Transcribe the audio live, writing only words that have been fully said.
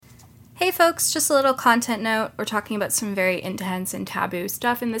Hey folks, just a little content note. We're talking about some very intense and taboo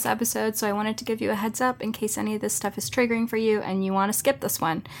stuff in this episode, so I wanted to give you a heads up in case any of this stuff is triggering for you and you want to skip this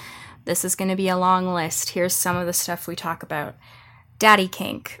one. This is going to be a long list. Here's some of the stuff we talk about. Daddy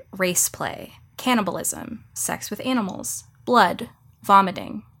kink, race play, cannibalism, sex with animals, blood,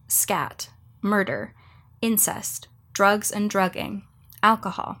 vomiting, scat, murder, incest, drugs and drugging,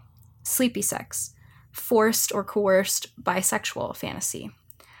 alcohol, sleepy sex, forced or coerced bisexual fantasy,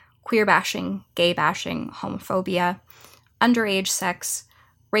 queer bashing, gay bashing, homophobia, underage sex,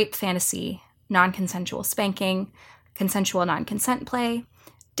 rape fantasy, non-consensual spanking, consensual non-consent play,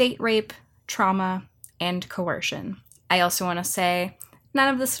 date rape, trauma, and coercion. I also want to say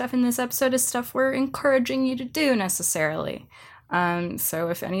none of the stuff in this episode is stuff we're encouraging you to do necessarily. So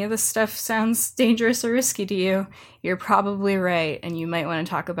if any of this stuff sounds dangerous or risky to you, you're probably right, and you might want to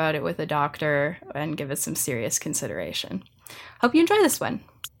talk about it with a doctor and give it some serious consideration. Hope you enjoy this one.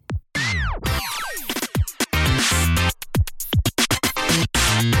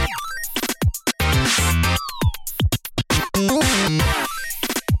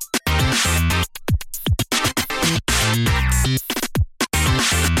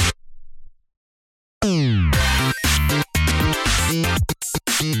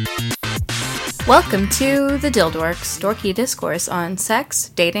 Welcome to the Dildorks, dorky discourse on sex,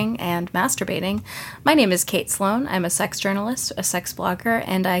 dating, and masturbating. My name is Kate Sloan. I'm a sex journalist, a sex blogger,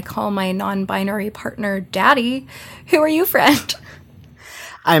 and I call my non-binary partner Daddy. Who are you, friend?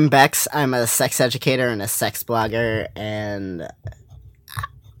 I'm Bex. I'm a sex educator and a sex blogger, and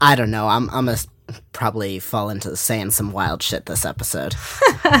I don't know. I'm gonna probably fall into saying some wild shit this episode.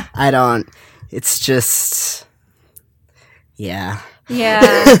 It's just, yeah.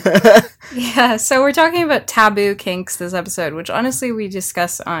 Yeah, so we're talking about taboo kinks this episode, which honestly we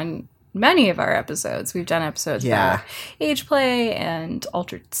discuss on many of our episodes. We've done episodes about age play and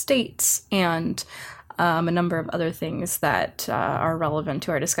altered states and a number of other things that are relevant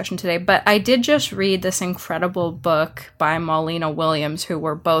to our discussion today. But I did just read this incredible book by Maulina Williams, who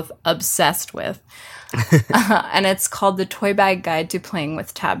we're both obsessed with. And it's called The Toy Bag Guide to Playing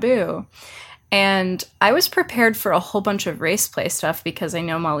with Taboo. And I was prepared for a whole bunch of race play stuff because I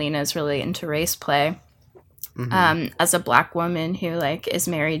know Maulina is really into race play. As a black woman who is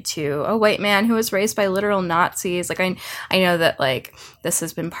married to a white man who was raised by literal Nazis. I know that this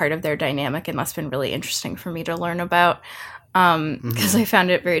has been part of their dynamic and that's been really interesting for me to learn about because I found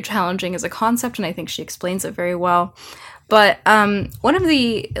it very challenging as a concept, and I think she explains it very well. But one of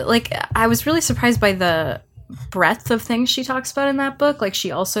the I was really surprised by the breadth of things she talks about in that book.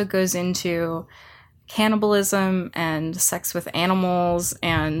 She also goes into cannibalism and sex with animals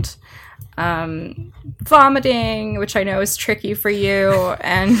and vomiting, which I know is tricky for you,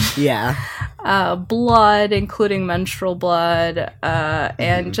 and blood, including menstrual blood,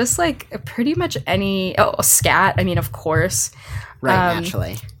 and just pretty much any scat. I mean, of course. Right,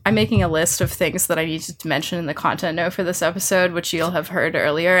 naturally. I'm making a list of things that I need to mention in the content note for this episode, which you'll have heard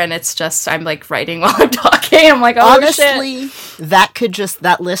earlier, and it's just, I'm writing while I'm talking. I'm honestly, shit.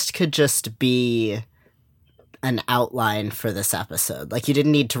 That list could just be an outline for this episode. You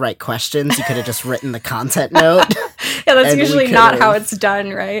didn't need to write questions. You could have just written the content note. Yeah, that's usually not how it's done,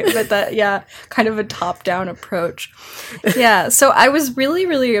 right? But kind of a top-down approach. Yeah, so I was really,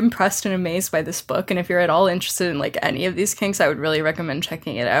 really impressed and amazed by this book, and if you're at all interested in any of these kinks, I would really recommend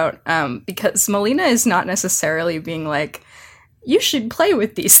checking it out, because Maulina is not necessarily being you should play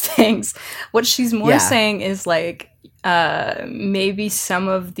with these things. What she's more saying is maybe some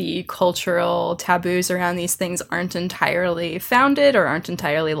of the cultural taboos around these things aren't entirely founded or aren't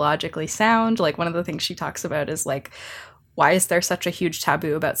entirely logically sound. One of the things she talks about is why is there such a huge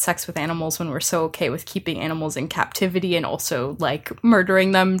taboo about sex with animals when we're so okay with keeping animals in captivity and also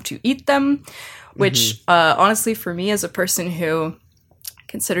murdering them to eat them, which honestly, for me as a person who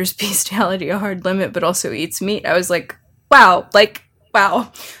considers bestiality a hard limit but also eats meat, I was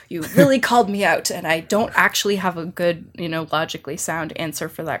wow, you really called me out, and I don't actually have a good, logically sound answer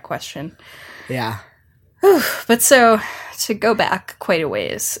for that question. Yeah. But so, to go back quite a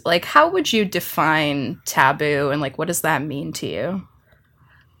ways, how would you define taboo, and, what does that mean to you?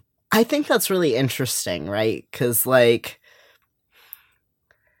 I think that's really interesting, right? Because,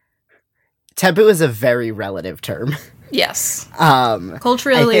 taboo is a very relative term. Yes.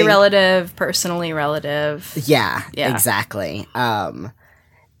 Culturally relative, personally relative. Yeah, exactly. And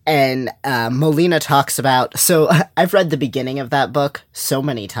Maulina talks about, so I've read the beginning of that book so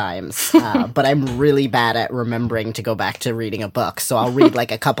many times, but I'm really bad at remembering to go back to reading a book. So I'll read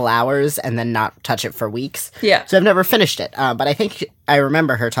a couple hours and then not touch it for weeks. Yeah. So I've never finished it. But I think I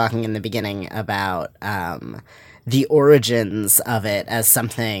remember her talking in the beginning about the origins of it as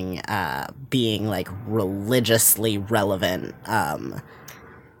something being like religiously relevant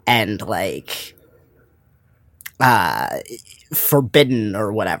and like forbidden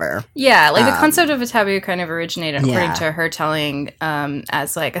or whatever. Yeah, like the concept of a taboo kind of originated, according Yeah. to her telling,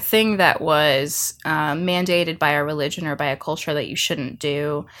 as like a thing that was mandated by a religion or by a culture that you shouldn't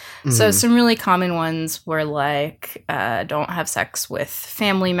do. So some really common ones were like, don't have sex with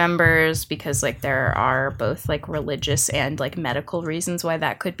family members, because like there are both like religious and like medical reasons why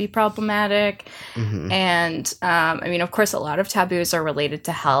that could be problematic. And I mean, of course, a lot of taboos are related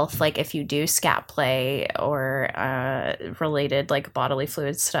to health. Like if you do scat play or related like bodily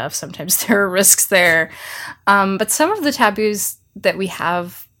fluid stuff, sometimes there are risks there. But some of the taboos that we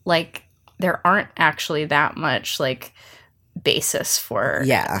have, like there aren't actually that much like basis for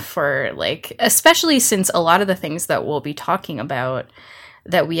like, especially since a lot of the things that we'll be talking about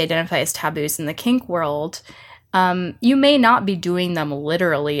that we identify as taboos in the kink world, you may not be doing them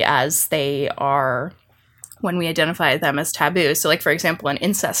literally as they are when we identify them as taboo. So like, for example, an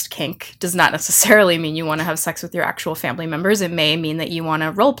incest kink does not necessarily mean you want to have sex with your actual family members. It may mean that you want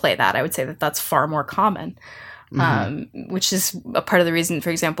to role play that. I would say that that's far more common, which is a part of the reason, for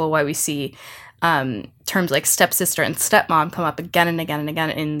example, why we see terms like stepsister and stepmom come up again and again and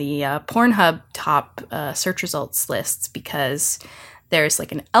again in the Pornhub top search results lists, because there's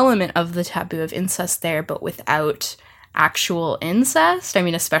like an element of the taboo of incest there, but without actual incest. I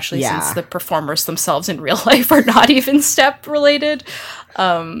mean, especially since the performers themselves in real life are not even step related.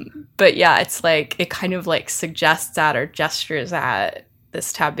 But yeah, it's like, it kind of like suggests at or gestures at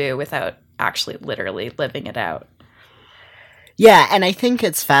this taboo without actually literally living it out. Yeah, and I think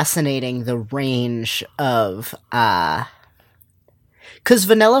it's fascinating the range of, because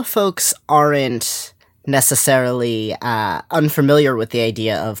vanilla folks aren't necessarily unfamiliar with the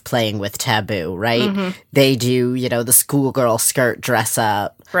idea of playing with taboo, right? They do, you know, the schoolgirl skirt dress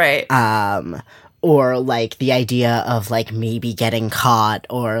up. Right. Or like the idea of like maybe getting caught,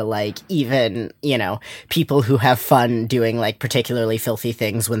 or like even, you know, people who have fun doing like particularly filthy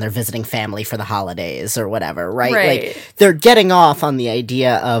things when they're visiting family for the holidays or whatever, right? Like they're getting off on the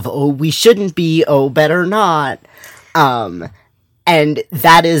idea of, oh, we shouldn't be, oh, better not. And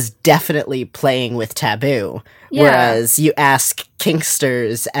that is definitely playing with taboo. Yeah. Whereas you ask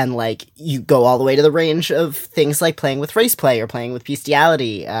kinksters and, like, you go all the way to the range of things like playing with race play or playing with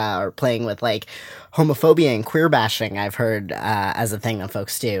bestiality or playing with, like, homophobia and queer bashing, I've heard as a thing that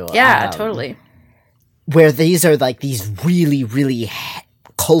folks do. Yeah, totally. Where these are, like, these really, really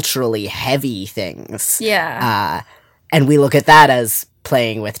culturally heavy things. Yeah. And we look at that as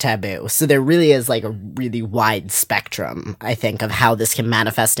playing with taboo. So there really is like a really wide spectrum, I think, of how this can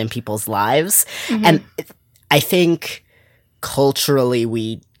manifest in people's lives. And I think culturally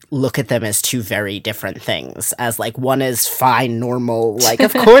we look at them as two very different things. As like, one is fine, normal, like,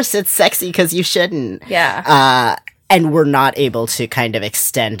 of course it's sexy because you shouldn't. Yeah. And we're not able to kind of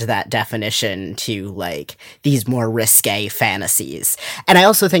extend that definition to like these more risque fantasies. And I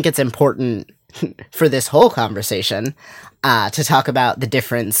also think it's important for this whole conversation to talk about the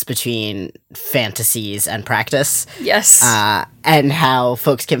difference between fantasies and practice. Yes. And how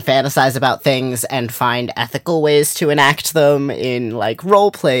folks can fantasize about things and find ethical ways to enact them in, like,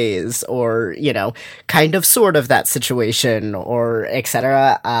 role plays or, you know, kind of sort of that situation or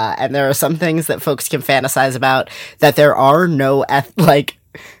etc. And there are some things that folks can fantasize about that there are no,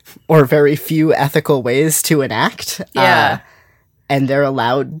 or very few ethical ways to enact. Yeah. And they're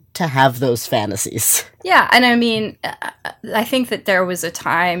allowed to have those fantasies. Yeah, and I mean, I think that there was a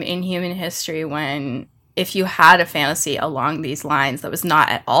time in human history when if you had a fantasy along these lines that was not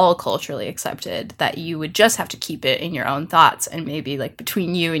at all culturally accepted, that you would just have to keep it in your own thoughts and maybe like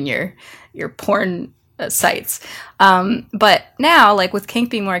between you and your porn sites. But now, like with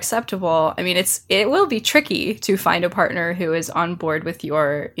kink being more acceptable, I mean, it will be tricky to find a partner who is on board with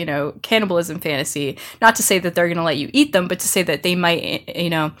your, you know, cannibalism fantasy. Not to say that they're going to let you eat them, but to say that they might, you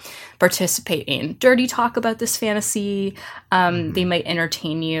know, participate in dirty talk about this fantasy. They might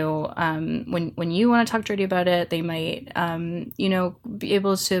entertain you when you want to talk dirty about it. They might, you know, be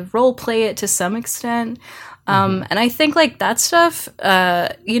able to role play it to some extent. And I think like that stuff,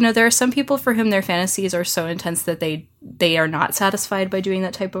 you know, there are some people for whom their fantasies are so intense that they are not satisfied by doing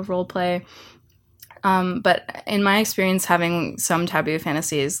that type of role play. But in my experience, having some taboo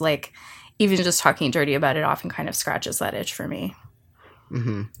fantasies, like even just talking dirty about it often kind of scratches that itch for me.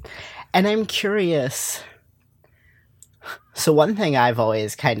 And I'm curious, So one thing I've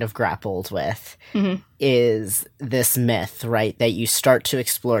always kind of grappled with is this myth, right? That you start to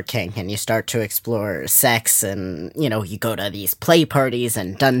explore kink and you start to explore sex and, you know, you go to these play parties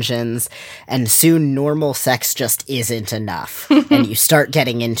and dungeons and soon normal sex just isn't enough. And you start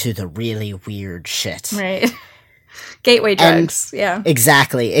getting into the really weird shit. Right. Gateway drugs. Yeah.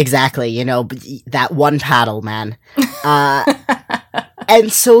 Exactly. You know, that one paddle, man.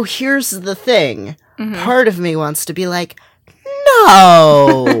 And so here's the thing. Part of me wants to be like,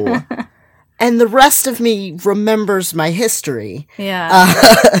 no! And the rest of me remembers my history. Yeah.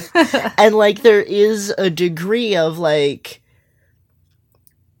 And, like, there is a degree of, like,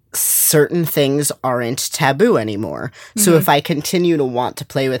 certain things aren't taboo anymore. So if I continue to want to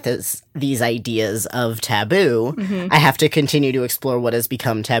play with these ideas of taboo, I have to continue to explore what has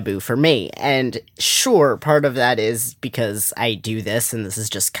become taboo for me. And sure, part of that is because I do this and this is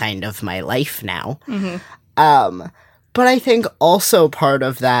just kind of my life now. But I think also part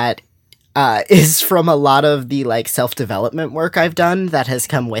of that is from a lot of the, like, self-development work I've done that has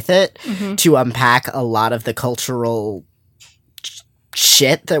come with it to unpack a lot of the cultural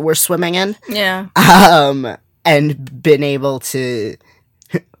shit that we're swimming in. Yeah. And been able to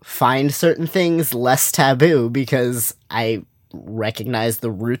find certain things less taboo because I recognize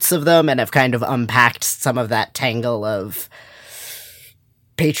the roots of them and have kind of unpacked some of that tangle of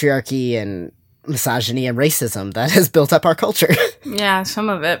patriarchy and misogyny and racism that has built up our culture. Yeah, some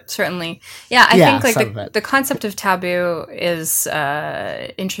of it, certainly. Yeah, I think, like, the concept of taboo is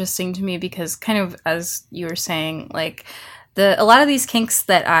interesting to me because kind of, as you were saying, like, a lot of these kinks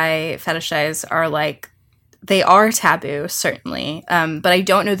that I fetishize are, like, they are taboo, certainly, but I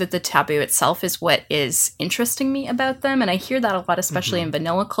don't know that the taboo itself is what is interesting me about them, and I hear that a lot, especially in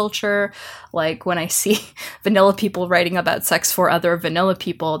vanilla culture. Like, when I see vanilla people writing about sex for other vanilla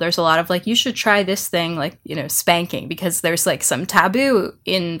people, there's a lot of, like, you should try this thing, like, you know, spanking, because there's, like, some taboo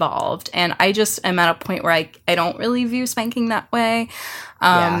involved, and I just am at a point where I don't really view spanking that way.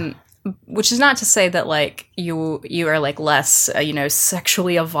 Which is not to say that, like, you are, like, less, you know,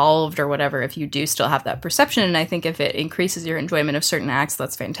 sexually evolved or whatever if you do still have that perception. And I think if it increases your enjoyment of certain acts,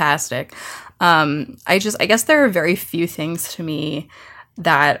 that's fantastic. I guess there are very few things to me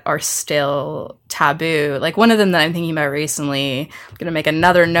that are still taboo. Like, one of them that I'm thinking about recently, I'm going to make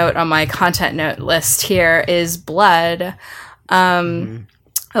another note on my content note list here, is blood. Oh,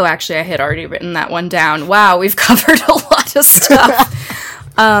 actually, I had already written that one down. Wow, we've covered a lot of stuff.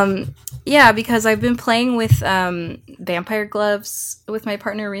 Yeah, because I've been playing with vampire gloves with my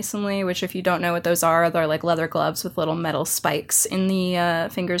partner recently, which, if you don't know what those are, they're like leather gloves with little metal spikes in the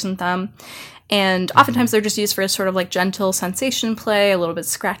fingers and thumb. And oftentimes they're just used for a sort of, like, gentle sensation play, a little bit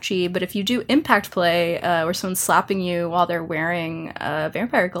scratchy. But if you do impact play, where someone's slapping you while they're wearing a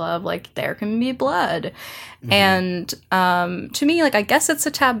vampire glove, like, there can be blood. And to me, like, I guess it's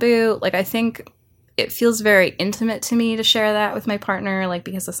a taboo. Like, I think it feels very intimate to me to share that with my partner, like,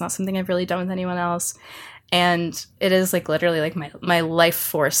 because it's not something I've really done with anyone else. And it is, like, literally, like, my life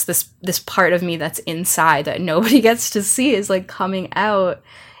force, this part of me that's inside that nobody gets to see is, like, coming out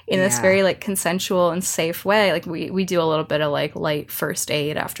in this very, like, consensual and safe way. Like, we do a little bit of, like, light first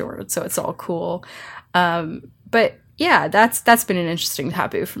aid afterwards, so it's all cool. But yeah, that's been an interesting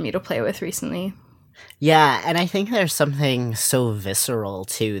taboo for me to play with recently. Yeah, and I think there's something so visceral,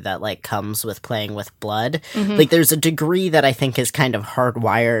 too, that, like, comes with playing with blood. Like, there's a degree that I think is kind of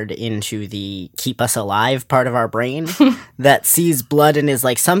hardwired into the keep us alive part of our brain that sees blood and is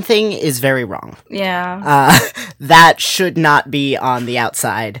like, something is very wrong. Yeah. That should not be on the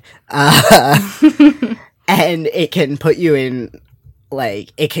outside. And it can put you in,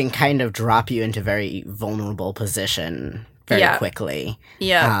 like, it can kind of drop you into very vulnerable position very quickly.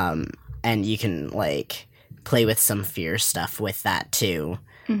 Yeah. And you can, like, play with some fear stuff with that, too.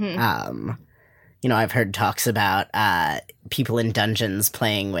 You know, I've heard talks about people in dungeons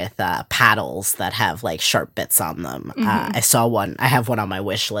playing with paddles that have, like, sharp bits on them. I have one on my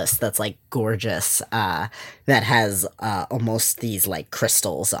wish list that's, like, gorgeous, that has almost these, like,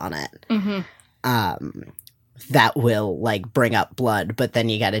 crystals on it. That will, like, bring up blood, but then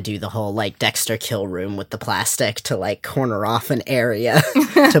you gotta do the whole, like, Dexter kill room with the plastic to, like, corner off an area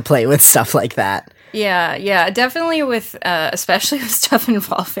to play with stuff like that. Yeah, definitely with, especially with stuff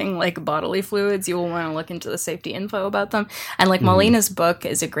involving, like, bodily fluids, you will want to look into the safety info about them. And, like, Molina's book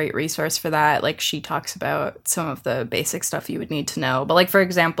is a great resource for that. Like, she talks about some of the basic stuff you would need to know. But, like, for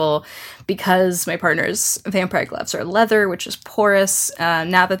example, because my partner's vampire gloves are leather, which is porous,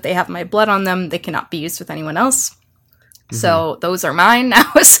 now that they have my blood on them, they cannot be used with anyone else. So those are mine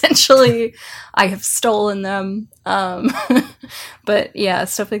now, essentially. I have stolen them. But yeah,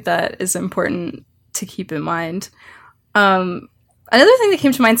 stuff like that is important to keep in mind. Another thing that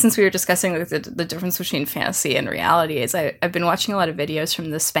came to mind since we were discussing like, the difference between fantasy and reality is I've been watching a lot of videos from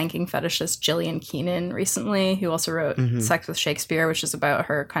the spanking fetishist Gillian Keenan recently, who also wrote Sex with Shakespeare, which is about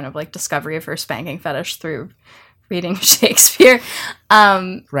her kind of like discovery of her spanking fetish through reading Shakespeare.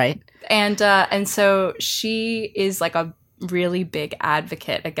 Right. And so she is like a really big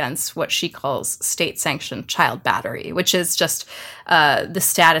advocate against what she calls state-sanctioned child battery, which is just the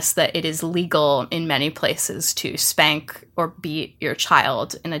status that it is legal in many places to spank or beat your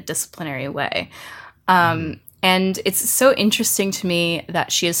child in a disciplinary way. And it's so interesting to me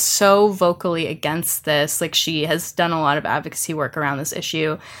that she is so vocally against this. Like, she has done a lot of advocacy work around this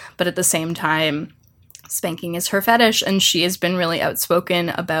issue, but at the same time, spanking is her fetish, and she has been really outspoken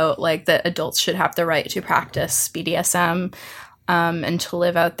about like that adults should have the right to practice BDSM and to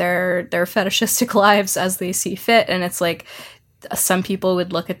live out their fetishistic lives as they see fit. And it's like some people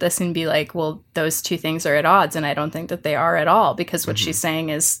would look at this and be like, well, those two things are at odds, and I don't think that they are at all, because what she's saying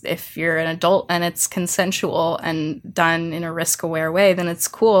is if you're an adult and it's consensual and done in a risk-aware way, then it's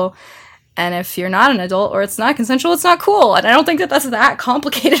cool. And if you're not an adult or it's not consensual, it's not cool. And I don't think that that's that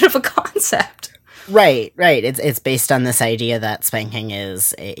complicated of a concept. Right. It's based on this idea that spanking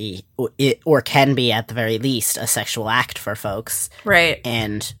is or can be at the very least a sexual act for folks. Right.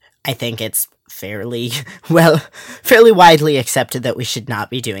 And I think it's fairly widely accepted that we should not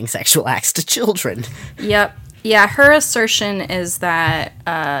be doing sexual acts to children. Yep. Yeah, her assertion is that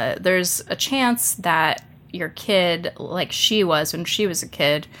there's a chance that your kid, like she was when she was a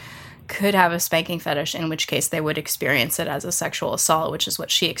kid, could have a spanking fetish, in which case they would experience it as a sexual assault, which is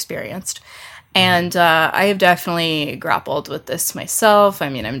what she experienced. And I have definitely grappled with this myself. I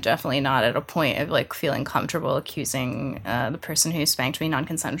mean, I'm definitely not at a point of, like, feeling comfortable accusing the person who spanked me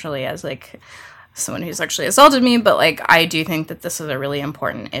non-consensually as, like, someone who's actually assaulted me. But, like, I do think that this is a really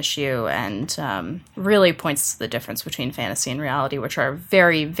important issue and really points to the difference between fantasy and reality, which are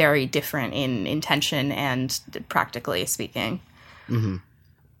very, very different in intention and practically speaking. Mm-hmm.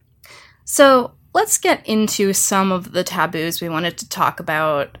 So let's get into some of the taboos we wanted to talk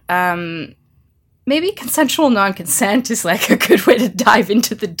about. Maybe consensual non-consent is like a good way to dive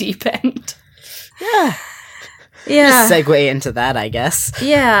into the deep end. Yeah. Just segue into that, I guess.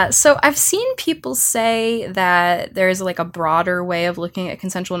 Yeah. So I've seen people say that there's like a broader way of looking at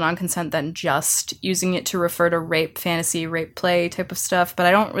consensual non-consent than just using it to refer to rape, fantasy, rape play type of stuff. But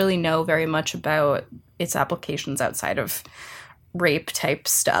I don't really know very much about its applications outside of rape type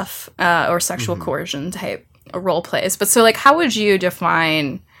stuff or sexual coercion type role plays. But so like, how would you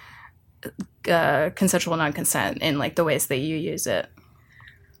define consensual non-consent in like the ways that you use it?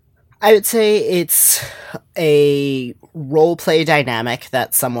 I would say it's a role play dynamic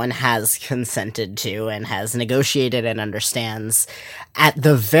that someone has consented to and has negotiated and understands, at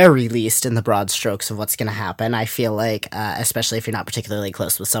the very least, in the broad strokes of what's going to happen. I feel like, especially if you're not particularly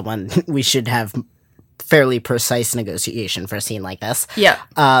close with someone, we should have fairly precise negotiation for a scene like this. Yeah.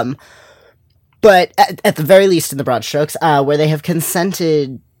 But at the very least, in the broad strokes, where they have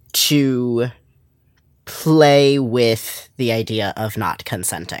consented to play with the idea of not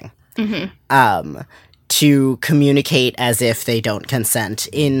consenting. To communicate as if they don't consent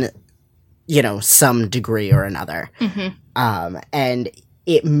in, some degree or another. And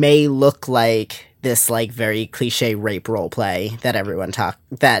it may look like this, like, very cliche rape role play that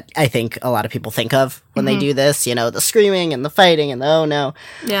I think a lot of people think of when they do this, the screaming and the fighting and the oh no.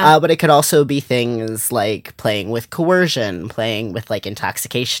 Yeah. But it could also be things like playing with coercion, playing with, like,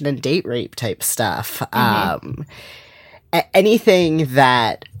 intoxication and date rape type stuff. Anything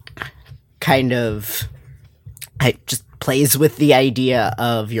that kind of just plays with the idea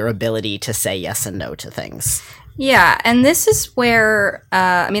of your ability to say yes and no to things. Yeah, and this is where,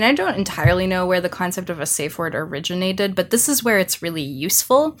 I don't entirely know where the concept of a safe word originated, but this is where it's really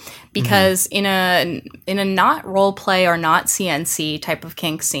useful, because in a not role play or not CNC type of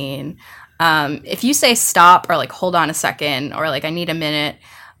kink scene, if you say stop or like hold on a second or like I need a minute,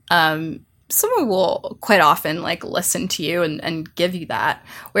 someone will quite often like listen to you and give you that.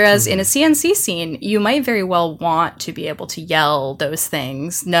 Whereas in a CNC scene, you might very well want to be able to yell those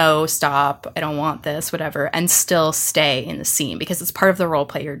things, no, stop, I don't want this, whatever, and still stay in the scene because it's part of the role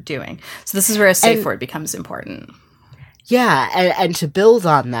play you're doing. So this is where a safe word becomes important. Yeah, and to build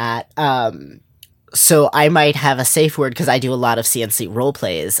on that, so I might have a safe word because I do a lot of CNC role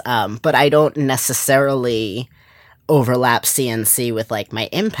plays, but I don't necessarily overlap CNC with like my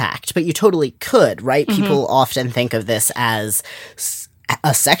impact, but you totally could, right? People often think of this as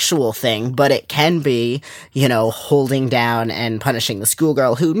a sexual thing, but it can be, holding down and punishing the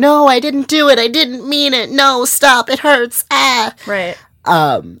schoolgirl who, no, I didn't do it, I didn't mean it, no, stop, it hurts, ah. Right.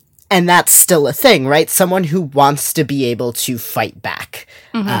 And that's still a thing, right? Someone who wants to be able to fight back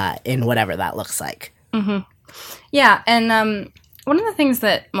in whatever that looks like. Yeah, and one of the things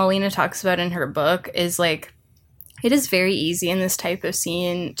that Melina talks about in her book is, like, it is very easy in this type of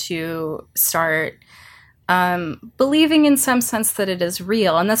scene to start believing in some sense that it is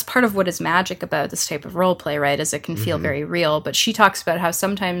real. And that's part of what is magic about this type of role play, right? Is it can feel very real. But she talks about how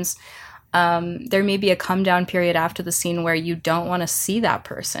sometimes there may be a come down period after the scene where you don't want to see that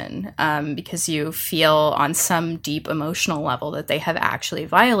person because you feel on some deep emotional level that they have actually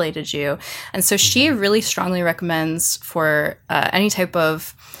violated you. And so she really strongly recommends for any type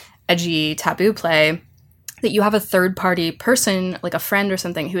of edgy taboo play that you have a third-party person, like a friend or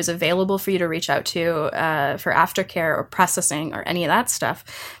something, who is available for you to reach out to for aftercare or processing or any of that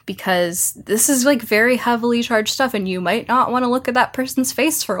stuff, because this is, like, very heavily charged stuff, and you might not want to look at that person's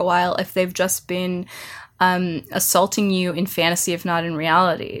face for a while if they've just been assaulting you in fantasy, if not in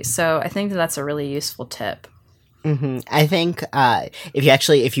reality. So I think that that's a really useful tip. I think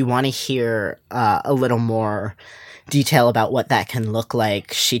if you want to hear a little more detail about what that can look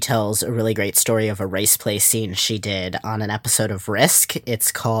like, she tells a really great story of a race play scene she did on an episode of Risk.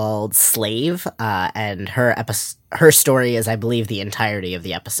 It's called Slave, and her story is, I believe, the entirety of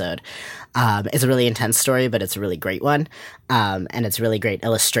the episode. It's a really intense story, but it's a really great one, and it's a really great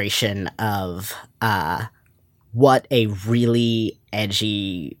illustration of what a really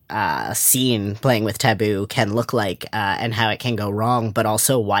edgy scene playing with taboo can look like, and how it can go wrong, but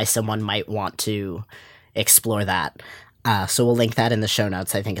also why someone might want to explore that. So we'll link that in the show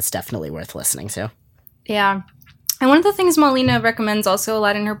notes. I think it's definitely worth listening to. Yeah. And one of the things Melina recommends also a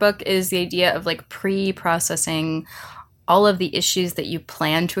lot in her book is the idea of, like, pre-processing all of the issues that you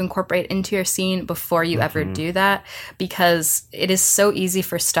plan to incorporate into your scene before you ever do that, because it is so easy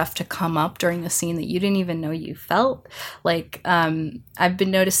for stuff to come up during the scene that you didn't even know you felt. Like, I've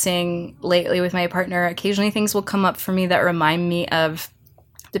been noticing lately with my partner, occasionally things will come up for me that remind me of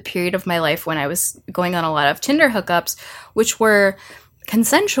the period of my life when I was going on a lot of Tinder hookups, which were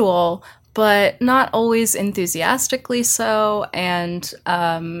consensual, but not always enthusiastically so. And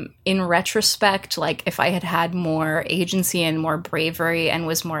in retrospect, like, if I had had more agency and more bravery and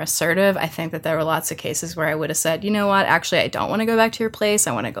was more assertive, I think that there were lots of cases where I would have said, you know what, actually, I don't want to go back to your place.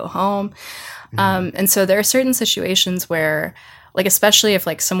 I want to go home. And so there are certain situations where, like, especially if,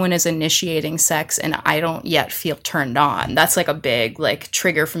 like, someone is initiating sex and I don't yet feel turned on, that's, like, a big, like,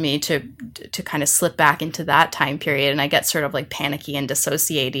 trigger for me to kind of slip back into that time period. And I get sort of, like, panicky and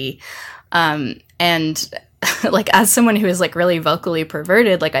dissociaty. And like, as someone who is, like, really vocally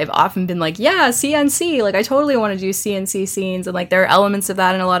perverted, like, I've often been like, yeah, CNC, like, I totally want to do CNC scenes, and, like, there are elements of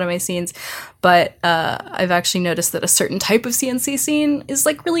that in a lot of my scenes, but I've actually noticed that a certain type of CNC scene is,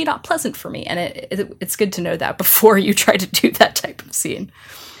 like, really not pleasant for me, and it's good to know that before you try to do that type of scene.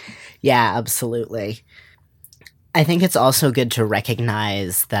 Yeah, absolutely. I think it's also good to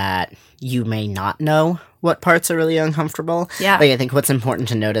recognize that you may not know what parts are really uncomfortable. Yeah. Like, I think what's important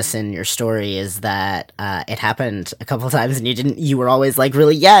to notice in your story is that it happened a couple of times and you were always like,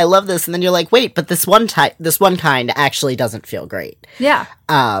 really, yeah, I love this. And then you're like, wait, but this one kind actually doesn't feel great. Yeah.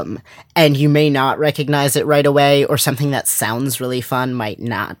 And you may not recognize it right away, or something that sounds really fun might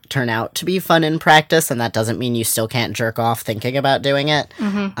not turn out to be fun in practice. And that doesn't mean you still can't jerk off thinking about doing it.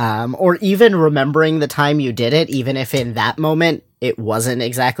 Or even remembering the time you did it, even if in that moment it wasn't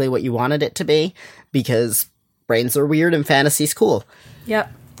exactly what you wanted it to be, because brains are weird and fantasy's cool.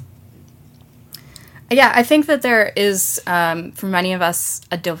 Yep. Yeah, I think that there is, for many of us,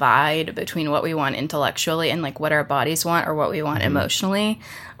 a divide between what we want intellectually and, like, what our bodies want, or what we want emotionally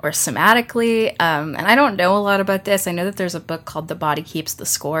or somatically. And I don't know a lot about this. I know that there's a book called The Body Keeps the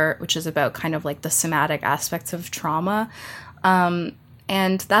Score, which is about kind of, like, the somatic aspects of trauma.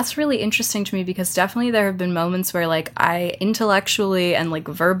 And that's really interesting to me, because definitely there have been moments where, like, I intellectually and, like,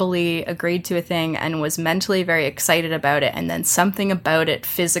 verbally agreed to a thing and was mentally very excited about it, and then something about it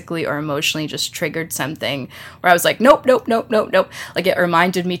physically or emotionally just triggered something where I was like, nope. Like, it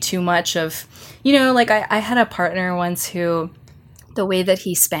reminded me too much of, you know, like, I had a partner once who, the way that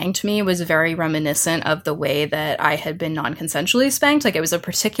he spanked me was very reminiscent of the way that I had been non-consensually spanked. Like, it was a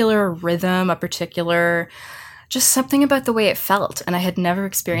particular rhythm, a particular... just something about the way it felt, and I had never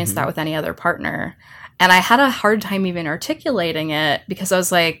experienced that with any other partner. And I had a hard time even articulating it, because I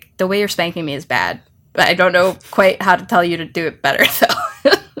was like, the way you're spanking me is bad, but I don't know quite how to tell you to do it better,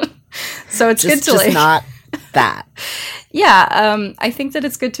 though. So it's good to, like... not that. Yeah, I think that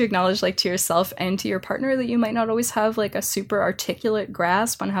it's good to acknowledge, like, to yourself and to your partner that you might not always have, like, a super articulate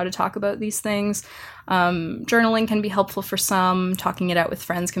grasp on how to talk about these things. Journaling can be helpful for some. Talking it out with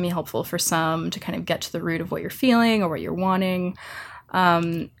friends can be helpful for some, to kind of get to the root of what you're feeling or what you're wanting.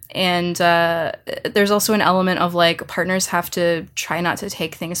 And there's also an element of like partners have to try not to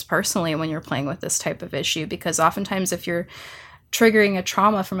take things personally when you're playing with this type of issue, because oftentimes if you're triggering a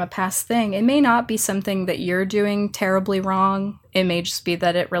trauma from a past thing, it may not be something that you're doing terribly wrong. It may just be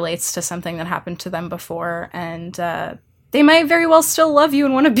that it relates to something that happened to them before, and they might very well still love you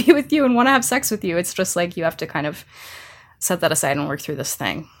and want to be with you and want to have sex with you. It's just like you have to kind of set that aside and work through this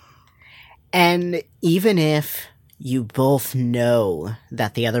thing. And even if you both know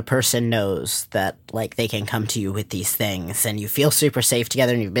that the other person knows that, like, they can come to you with these things and you feel super safe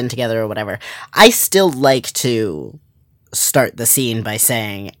together and you've been together or whatever, I still like to start the scene by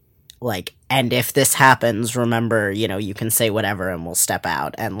saying, like, and if this happens, remember, you know, you can say whatever and we'll step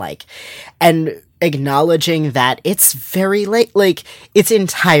out. And, like, and acknowledging that it's very late, like, it's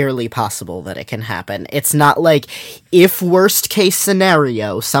entirely possible that it can happen. It's not like, if worst case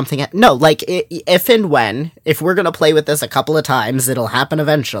scenario, something, no, like, if and when, if we're gonna play with this a couple of times, it'll happen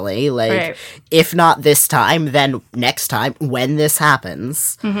eventually, like, right. If not this time, then next time, when this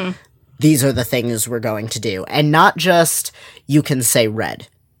happens, these are the things we're going to do. And not just, you can say red.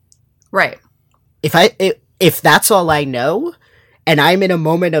 Right. If that's all I know, and I'm in a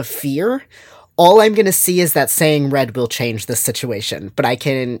moment of fear, all I'm going to see is that saying red will change the situation. But I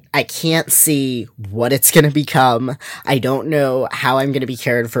can't see what it's going to become. I don't know how I'm going to be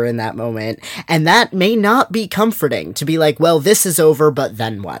cared for in that moment. And that may not be comforting to be like, well, this is over, but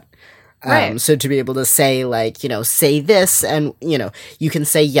then what? Right. So to be able to say, like, you know, say this and, you know, you can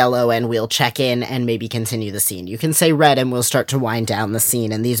say yellow and we'll check in and maybe continue the scene. You can say red and we'll start to wind down the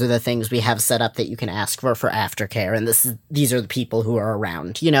scene. And these are the things we have set up that you can ask for aftercare. And these are the people who are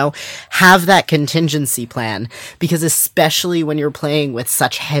around, you know, have that contingency plan, because especially when you're playing with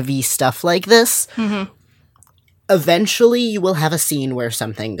such heavy stuff like this, eventually you will have a scene where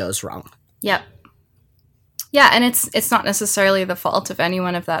something goes wrong. Yep. Yeah, and it's not necessarily the fault of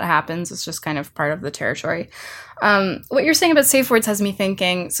anyone if that happens. It's just kind of part of the territory. What you're saying about safe words has me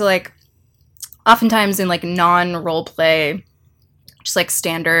thinking, so, like, oftentimes in, like, non-role play, just, like,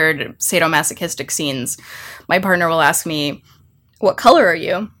 standard sadomasochistic scenes, my partner will ask me, what color are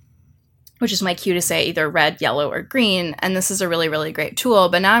you? Which is my cue to say either red, yellow, or green, and this is a really, really great tool.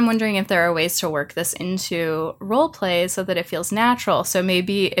 But now I'm wondering if there are ways to work this into role play so that it feels natural. So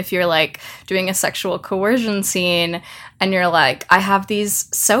maybe if you're, like, doing a sexual coercion scene and you're like, I have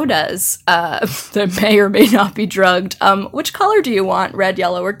these sodas that may or may not be drugged. Which color do you want, red,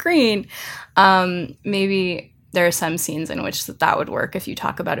 yellow, or green? Maybe there are some scenes in which that would work if you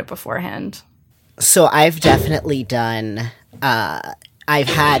talk about it beforehand. So I've definitely done... I've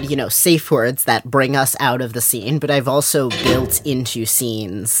had, you know, safe words that bring us out of the scene, but I've also built into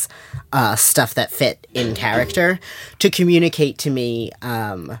scenes stuff that fit in character to communicate to me,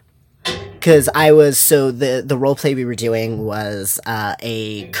 because the role play we were doing was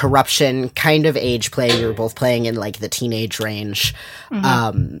a corruption kind of age play. We were both playing in, like, the teenage range,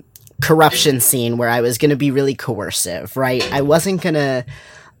 corruption scene where I was going to be really coercive, right? I wasn't going to...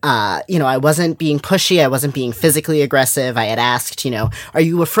 I wasn't being pushy, I wasn't being physically aggressive. I had asked, you know, are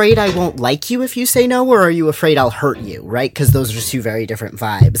you afraid I won't like you if you say no, or are you afraid I'll hurt you, right? Because those are two very different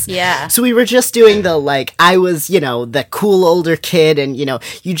vibes. Yeah. So we were just doing the, like, I was, you know, the cool older kid, and, you know,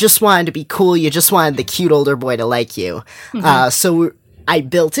 you just wanted to be cool, you just wanted the cute older boy to like you. So I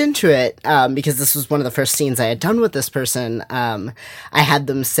built into it, because this was one of the first scenes I had done with this person. I had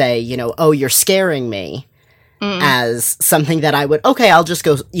them say, you know, oh, you're scaring me. As something that I would, okay, I'll just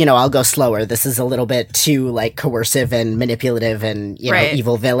go, you know, I'll go slower. This is a little bit too, like, coercive and manipulative and, you know,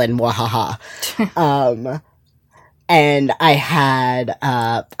 evil villain, wahaha. And I had,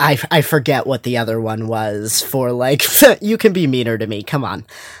 I forget what the other one was for, like, you can be meaner to me, come on.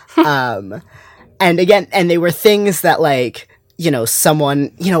 And again, and they were things that, like, you know,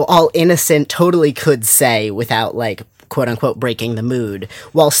 someone, you know, all innocent totally could say without, like, quote unquote, breaking the mood,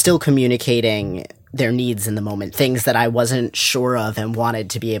 while still communicating their needs in the moment, things that I wasn't sure of and wanted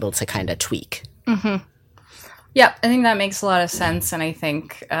to be able to kind of tweak. Yeah, I think that makes a lot of sense, and I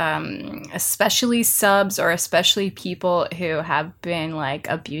think especially subs or especially people who have been, like,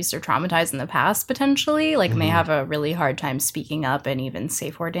 abused or traumatized in the past, potentially, like, may have a really hard time speaking up and even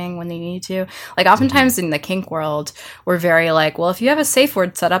safe wording when they need to. Like, oftentimes in the kink world, we're very like, well, if you have a safe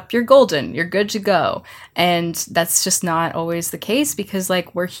word set up, you're golden, you're good to go. And that's just not always the case, because,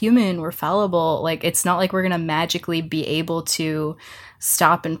 like, we're human, we're fallible. Like, it's not like we're gonna magically be able to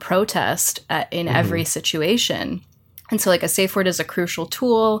stop and protest in every situation. And so like a safe word is a crucial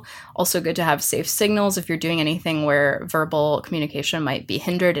tool. Also good to have safe signals if you're doing anything where verbal communication might be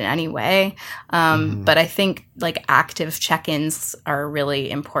hindered in any way. But I think like active check-ins are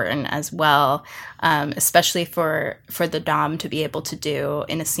really important as well, especially for the Dom to be able to do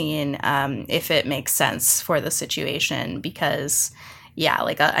in a scene if it makes sense for the situation. Because yeah,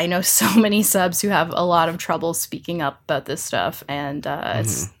 like I know so many subs who have a lot of trouble speaking up about this stuff, and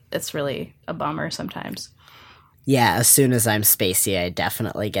it's really a bummer sometimes. Yeah, as soon as I'm spacey, I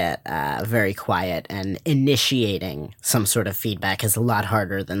definitely get very quiet, and initiating some sort of feedback is a lot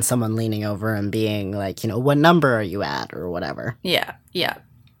harder than someone leaning over and being like, you know, what number are you at or whatever. Yeah, yeah.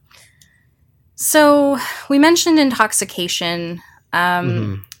 So we mentioned intoxication.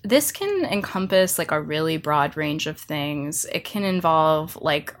 This can encompass like a really broad range of things. It can involve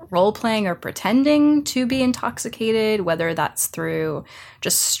like role playing or pretending to be intoxicated, whether that's through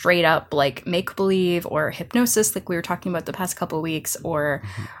just straight up like make believe or hypnosis, like we were talking about the past couple of weeks, or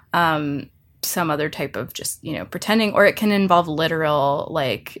some other type of just, you know, pretending, or it can involve literal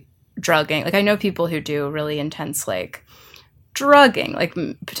like drugging. Like I know people who do really intense like drugging, like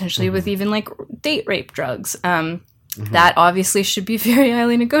potentially with even like date rape drugs. That obviously should be very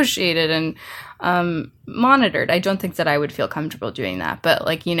highly negotiated and monitored. I don't think that I would feel comfortable doing that. But,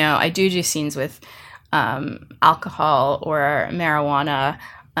 like, you know, I do scenes with alcohol or marijuana,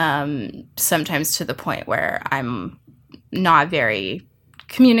 sometimes to the point where I'm not very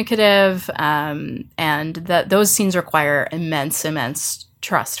communicative. And those scenes require immense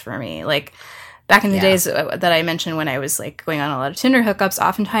trust for me. Like, back in the days that I mentioned when I was, like, going on a lot of Tinder hookups,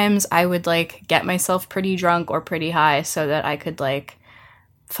 oftentimes I would, like, get myself pretty drunk or pretty high so that I could, like,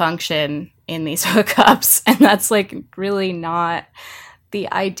 function in these hookups. And that's, like, really not the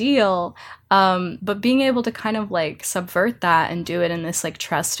ideal. But being able to kind of, like, subvert that and do it in this, like,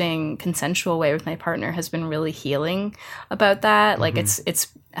 trusting, consensual way with my partner has been really healing about that. Like, it's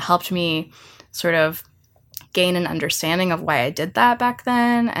helped me sort of gain an understanding of why I did that back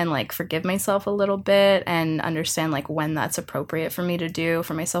then, and like forgive myself a little bit and understand like when that's appropriate for me to do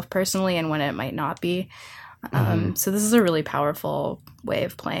for myself personally and when it might not be. So this is a really powerful way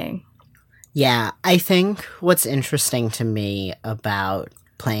of playing. Yeah, I think what's interesting to me about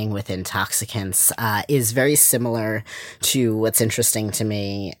playing with intoxicants is very similar to what's interesting to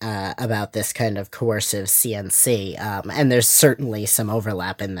me about this kind of coercive CNC, and there's certainly some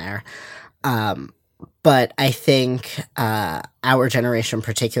overlap in there. But I think our generation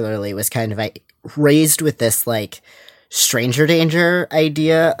particularly was kind of raised with this, like, stranger danger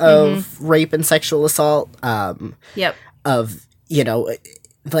idea of rape and sexual assault. Of, you know,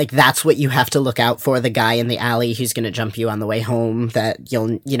 like, that's what you have to look out for, the guy in the alley who's going to jump you on the way home that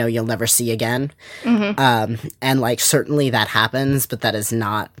you'll never see again. And, like, certainly that happens, but that is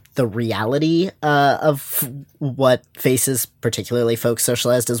not the reality of what faces particularly folks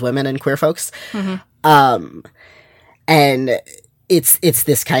socialized as women and queer folks. And it's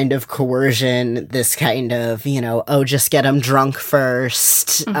this kind of coercion, this kind of, you know, oh, just get them drunk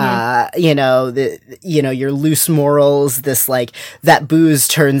first, you know, your loose morals, this, like, that booze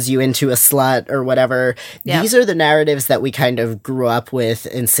turns you into a slut or whatever. Yep. These are the narratives that we kind of grew up with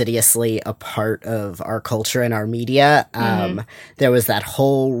insidiously a part of our culture and our media. There was that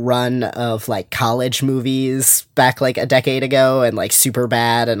whole run of, like, college movies back, like, a decade ago, and, like,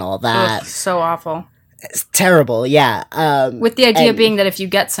 Superbad and all that. Ugh, so awful. It's terrible, yeah. With the idea being that if you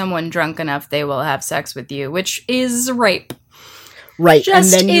get someone drunk enough, they will have sex with you, which is rape. Right, and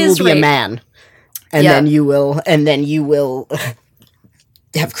then you will be a man. And then you will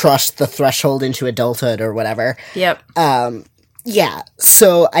have crossed the threshold into adulthood or whatever. Yep. Yeah,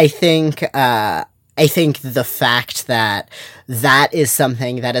 so I think the fact that is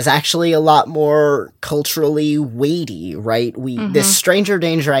something that is actually a lot more culturally weighty, right? This stranger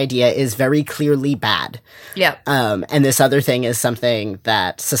danger idea is very clearly bad. Yeah. And this other thing is something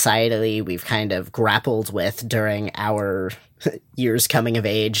that societally we've kind of grappled with during our years coming of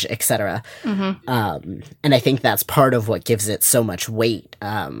age, etc. And I think that's part of what gives it so much weight.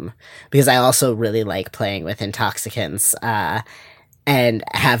 Because I also really like playing with intoxicants, and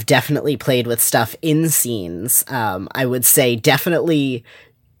have definitely played with stuff in scenes. I would say definitely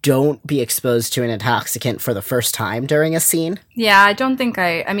don't be exposed to an intoxicant for the first time during a scene. Yeah, I don't think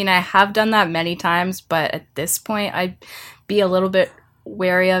I have done that many times, but at this point, I'd be a little bit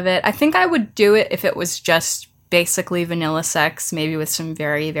wary of it. I think I would do it if it was just basically vanilla sex, maybe with some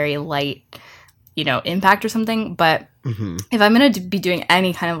very, very light, you know, impact or something. But if I'm going to be doing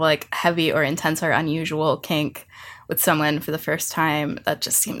any kind of like heavy or intense or unusual kink with someone for the first time, that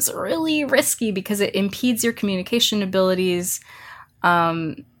just seems really risky because it impedes your communication abilities.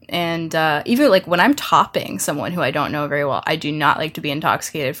 And even like when I'm topping someone who I don't know very well, I do not like to be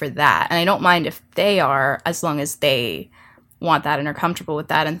intoxicated for that. And I don't mind if they are, as long as they want that and are comfortable with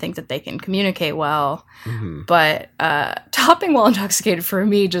that and think that they can communicate well. Mm-hmm. But topping while intoxicated for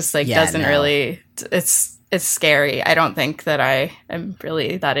me just like doesn't really, it's scary. I don't think that I am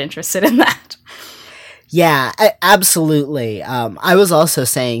really that interested in that. Yeah, absolutely. I was also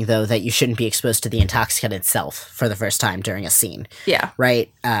saying, though, that you shouldn't be exposed to the intoxicant itself for the first time during a scene. Yeah. Right?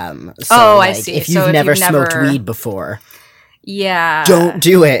 I see. If you've never smoked weed before, yeah, don't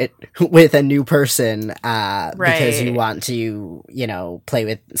do it with a new person because you want to, play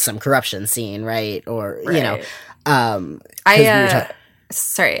with some corruption scene, right? Or,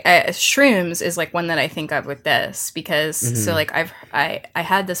 shrooms is like one that I think of with this because so like I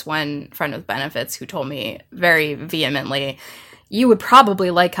had this one friend with benefits who told me very vehemently, you would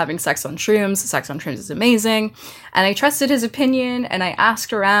probably like having sex on shrooms. Sex on shrooms is amazing. And I trusted his opinion and I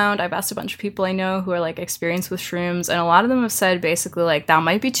asked around. I've asked a bunch of people I know who are like experienced with shrooms, and a lot of them have said basically like that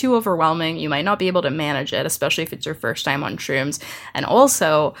might be too overwhelming. You might not be able to manage it, especially if it's your first time on shrooms. And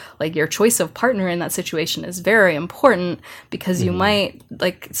also like your choice of partner in that situation is very important because you might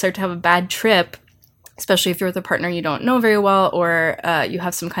like start to have a bad trip, especially if you're with a partner you don't know very well or you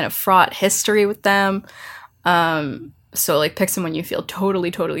have some kind of fraught history with them. So, like, pick someone you feel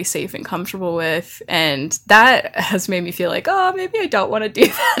totally, totally safe and comfortable with. And that has made me feel like, oh, maybe I don't want to do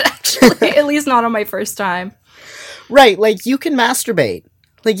that, actually. At least not on my first time. Right. Like, you can masturbate.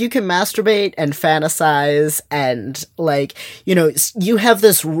 Like, you can masturbate and fantasize. And, like, you have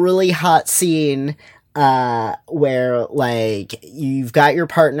this really hot scene where, like, you've got your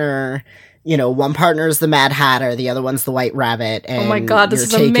partner... one partner is the Mad Hatter, the other one's the White Rabbit. And oh my god, this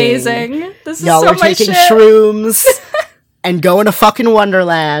is amazing. This is y'all so are taking shrooms and going to fucking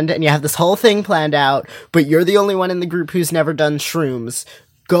Wonderland, and you have this whole thing planned out, but you're the only one in the group who's never done shrooms.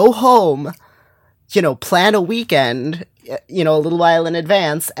 Go home, plan a weekend, a little while in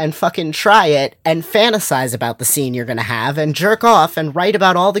advance, and fucking try it, and fantasize about the scene you're gonna have, and jerk off, and write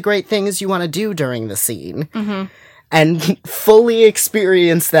about all the great things you want to do during the scene. Mm-hmm. And fully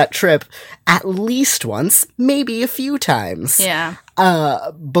experience that trip at least once, maybe a few times. Yeah.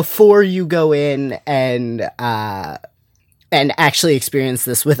 Before you go in and actually experience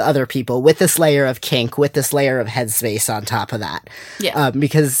this with other people, with this layer of kink, with this layer of headspace on top of that. Yeah.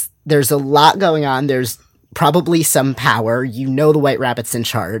 Because there's a lot going on. There's probably some power. The White Rabbit's in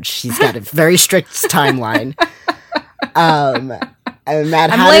charge. He's got a very strict timeline. And Mad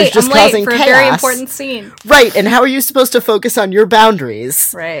Hatter's just causing chaos. I'm late for a very important scene. Right, and how are you supposed to focus on your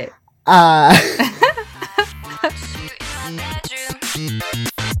boundaries? Right.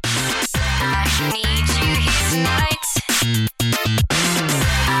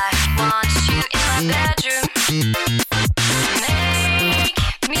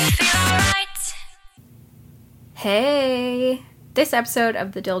 Hey! This episode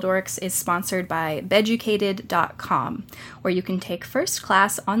of The Dildorks is sponsored by Beducated.com, where you can take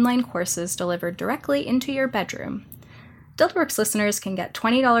first-class online courses delivered directly into your bedroom. Dildorks listeners can get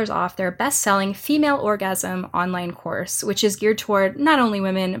 $20 off their best-selling Female Orgasm online course, which is geared toward not only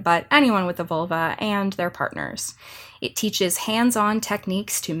women, but anyone with a vulva and their partners. It teaches hands-on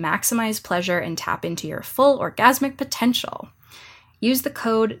techniques to maximize pleasure and tap into your full orgasmic potential. Use the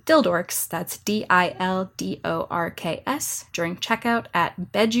code DILDORKS, that's DILDORKS, during checkout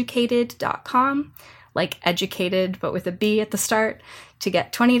at beducated.com, like educated but with a B at the start, to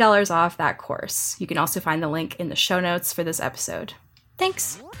get $20 off that course. You can also find the link in the show notes for this episode.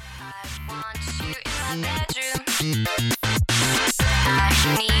 Thanks!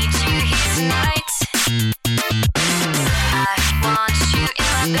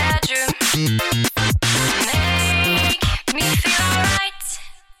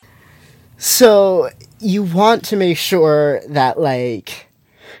 So, you want to make sure that, like,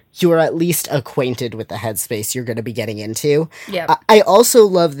 you're at least acquainted with the headspace you're going to be getting into. Yeah. I also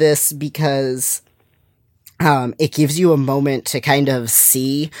love this because it gives you a moment to kind of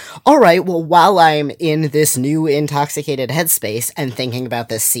see, all right, well, while I'm in this new intoxicated headspace and thinking about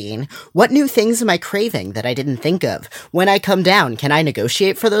this scene, what new things am I craving that I didn't think of? When I come down, can I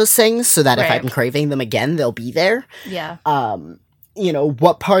negotiate for those things so that if I'm craving them again, they'll be there? Yeah.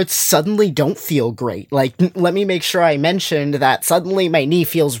 What parts suddenly don't feel great. Like, let me make sure I mentioned that suddenly my knee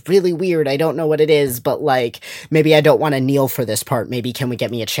feels really weird. I don't know what it is, but, like, maybe I don't want to kneel for this part. Maybe can we get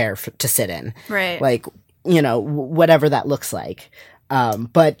me a chair to sit in? Right. Like, whatever that looks like.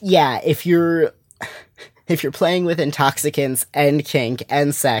 But, yeah, if you're if you're playing with intoxicants and kink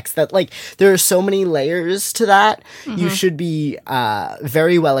and sex, that, like, there are so many layers to that. You should be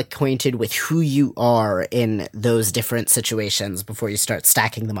very well acquainted with who you are in those different situations before you start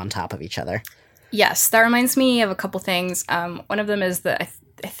stacking them on top of each other. Yes, that reminds me of a couple things. One of them is that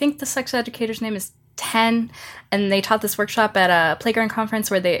I think the sex educator's name is 10, and they taught this workshop at a playground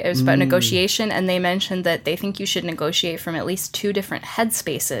conference where it was about negotiation, and they mentioned that they think you should negotiate from at least 2 different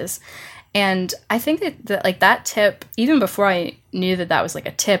headspaces. And I think that like that tip, even before I knew that was like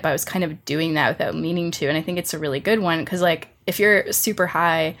a tip, I was kind of doing that without meaning to. And I think it's a really good one because, like, if you're super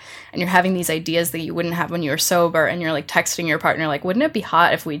high and you're having these ideas that you wouldn't have when you were sober, and you're like texting your partner, like, wouldn't it be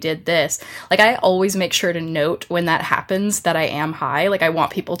hot if we did this? Like, I always make sure to note when that happens that I am high. Like, I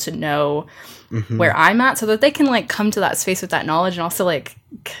want people to know where I'm at so that they can, like, come to that space with that knowledge and also like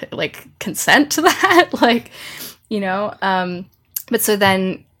consent to that. Like, you know, but so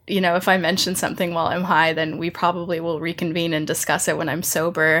then, you know, if I mention something while I'm high, then we probably will reconvene and discuss it when I'm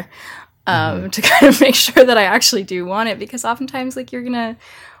sober, to kind of make sure that I actually do want it, because oftentimes, like, you're gonna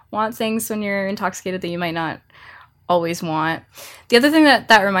want things when you're intoxicated that you might not always want. The other thing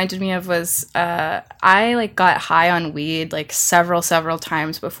that reminded me of was I, like, got high on weed, like, several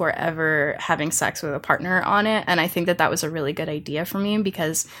times before ever having sex with a partner on it, and I think that was a really good idea for me,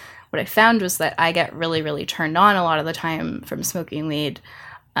 because what I found was that I get really, really turned on a lot of the time from smoking weed,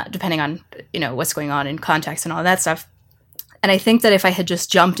 depending on, you know, what's going on in context and all that stuff. And I think that if I had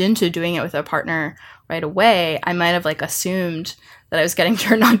just jumped into doing it with a partner right away, I might have, like, assumed that I was getting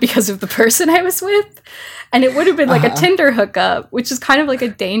turned on because of the person I was with. And it would have been like a Tinder hookup, which is kind of like a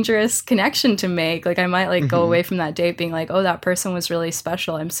dangerous connection to make. Like, I might, like, go away from that date being like, oh, that person was really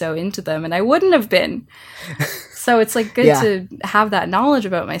special, I'm so into them. And I wouldn't have been. So it's, like, good to have that knowledge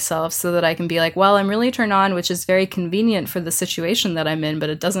about myself so that I can be like, well, I'm really turned on, which is very convenient for the situation that I'm in, but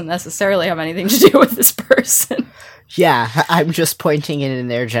it doesn't necessarily have anything to do with this person. Yeah, I'm just pointing it in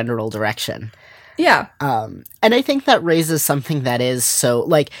their general direction. Yeah. And I think that raises something that is so,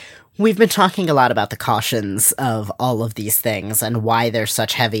 like, we've been talking a lot about the cautions of all of these things and why they're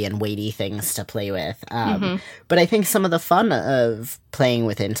such heavy and weighty things to play with. But I think some of the fun of playing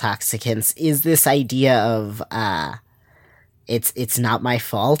with intoxicants is this idea of, it's not my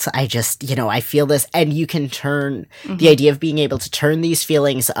fault. I just, you know, I feel this, and you can turn the idea of being able to turn these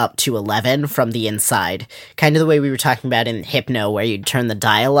feelings up to 11 from the inside, kind of the way we were talking about in Hypno, where you'd turn the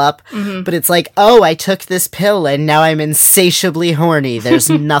dial up, but it's like, oh, I took this pill and now I'm insatiably horny. There's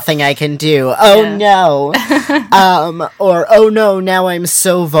nothing I can do. Oh no. Or, oh no, now I'm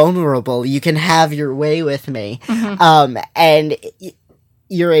so vulnerable. You can have your way with me. And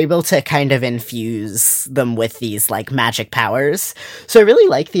you're able to kind of infuse them with these, like, magic powers. So I really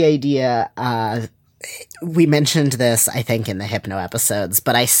like the idea. We mentioned this, I think, in the Hypno episodes,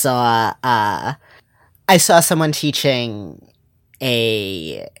 but I saw someone teaching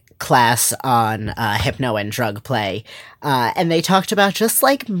a class on hypno and drug play, and they talked about just,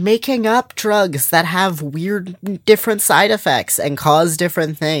 like, making up drugs that have weird different side effects and cause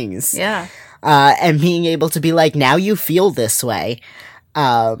different things. Yeah. And being able to be like, now you feel this way.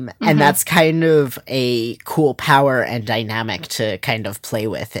 And that's kind of a cool power and dynamic to kind of play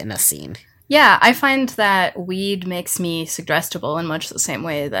with in a scene. Yeah, I find that weed makes me suggestible in much the same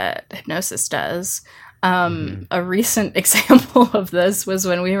way that hypnosis does. A recent example of this was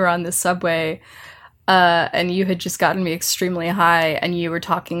when we were on the subway, and you had just gotten me extremely high, and you were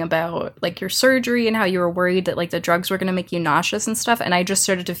talking about, like, your surgery and how you were worried that, like, the drugs were going to make you nauseous and stuff, and I just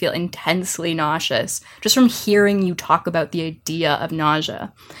started to feel intensely nauseous just from hearing you talk about the idea of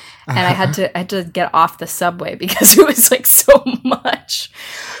nausea. And I had to get off the subway because it was, like, so much.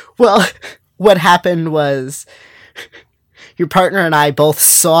 Well, what happened was your partner and I both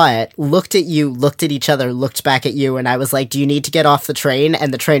saw it, looked at you, looked at each other, looked back at you, and I was like, do you need to get off the train?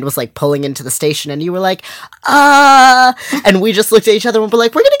 And the train was, like, pulling into the station, and you were like, and we just looked at each other and were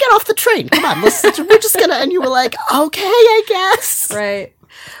like, we're gonna get off the train. Come on, we're just gonna, and you were like, okay, I guess. Right.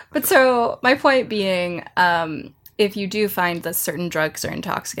 But so, my point being, if you do find that certain drugs or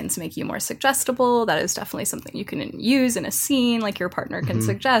intoxicants make you more suggestible, that is definitely something you can use in a scene. Like, your partner can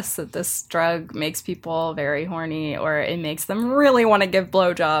suggest that this drug makes people very horny, or it makes them really want to give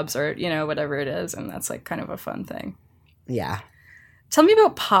blowjobs, or, you know, whatever it is. And that's, like, kind of a fun thing. Yeah. Tell me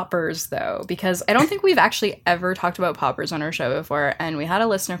about poppers, though, because I don't think we've actually ever talked about poppers on our show before, and we had a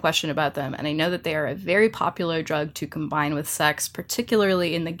listener question about them, and I know that they are a very popular drug to combine with sex,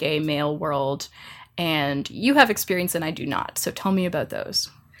 particularly in the gay male world. And you have experience and I do not. So tell me about those.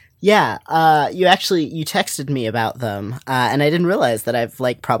 Yeah, you texted me about them, and I didn't realize that I've,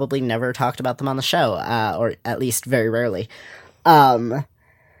 like, probably never talked about them on the show, or at least very rarely.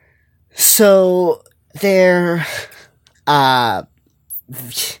 So They're,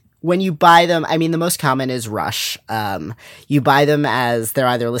 when you buy them, I mean, the most common is Rush. You buy them as, they're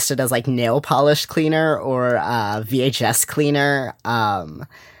either listed as like nail polish cleaner or VHS cleaner.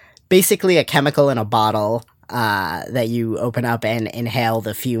 Basically a chemical in a bottle that you open up and inhale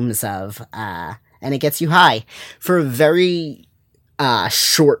the fumes of, and it gets you high for a very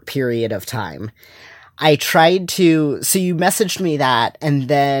short period of time. I tried to, so you messaged me that, and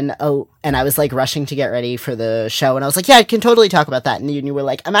then, and I was like rushing to get ready for the show, and I was like, yeah, I can totally talk about that. And you were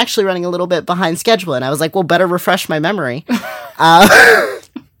like, I'm actually running a little bit behind schedule. And I was like, well, better refresh my memory.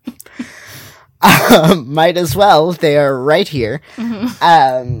 Might as well. They are right here.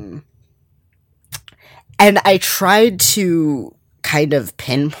 Mm-hmm. And I tried to kind of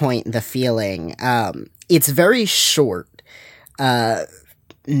pinpoint the feeling. It's very short.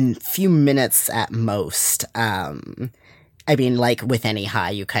 Few minutes at most. I mean, like with any high,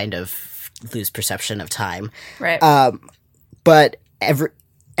 you kind of lose perception of time. Right. But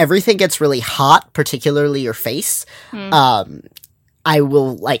everything gets really hot, particularly your face. I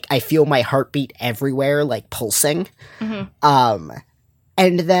feel my heartbeat everywhere, like pulsing. Mm-hmm.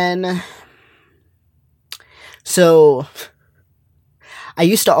 And then, so I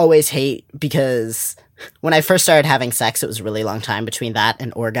used to always hate, because when I first started having sex, it was a really long time between that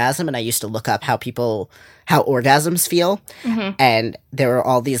and orgasm, and I used to look up how orgasms feel, mm-hmm. and there were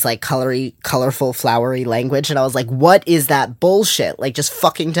all these, like, colorful, flowery language, and I was like, what is that bullshit? Like, just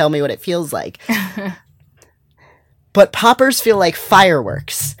fucking tell me what it feels like. But poppers feel like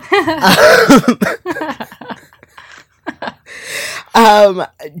fireworks.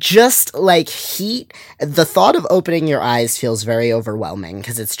 Just like heat, the thought of opening your eyes feels very overwhelming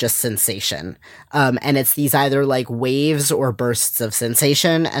because it's just sensation. And it's these either like waves or bursts of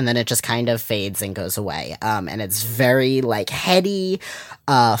sensation, and then it just kind of fades and goes away. And it's very like heady,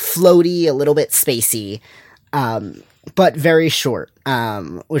 floaty, a little bit spacey, but very short,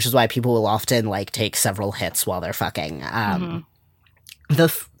 which is why people will often like take several hits while they're fucking.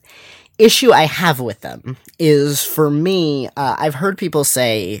 The issue I have with them is, for me, I've heard people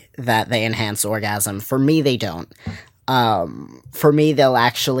say that they enhance orgasm. For me, they don't. For me, they'll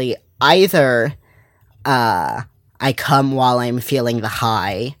actually either I come while I'm feeling the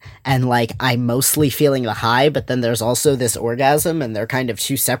high, and like I'm mostly feeling the high, but then there's also this orgasm, and they're kind of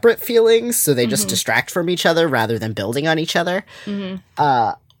two separate feelings, so they just distract from each other rather than building on each other.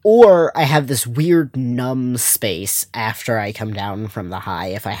 Or I have this weird numb space after I come down from the high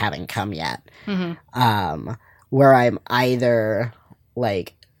if I haven't come yet. Where I'm either,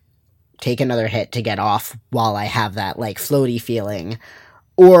 like, take another hit to get off while I have that, like, floaty feeling,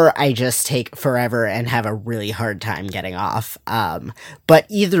 or I just take forever and have a really hard time getting off. But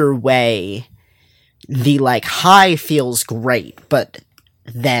either way, the, like, high feels great, but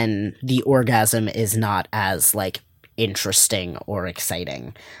then the orgasm is not as, like, interesting or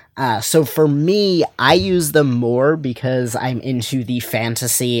exciting. So for me, I use them more because I'm into the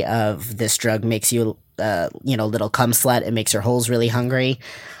fantasy of this drug makes you, little cum slut. It makes your holes really hungry.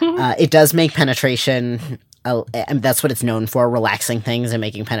 It does make penetration, and that's what it's known for, relaxing things and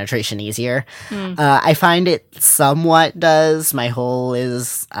making penetration easier. I find it somewhat does. My hole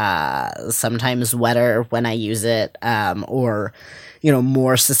is sometimes wetter when I use it, or,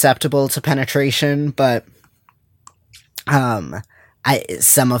 more susceptible to penetration, but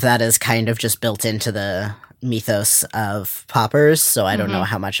some of that is kind of just built into the mythos of poppers, so I don't know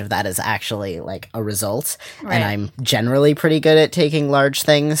how much of that is actually, like, a result. Right. And I'm generally pretty good at taking large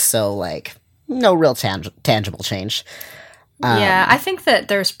things, so, like, no real tangible change. Yeah, I think that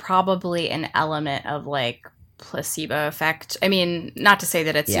there's probably an element of, like, placebo effect. I mean, not to say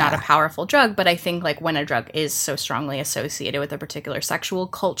that it's not a powerful drug, but I think, like, when a drug is so strongly associated with a particular sexual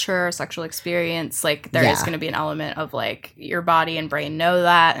culture or sexual experience, like, there is going to be an element of, like, your body and brain know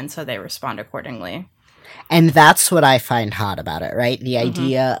that, and so they respond accordingly. And that's what I find hot about it, right? The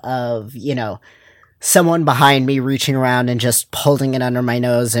idea of, someone behind me reaching around and just holding it under my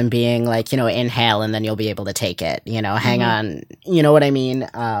nose and being like, inhale and then you'll be able to take it, hang on, you know what I mean?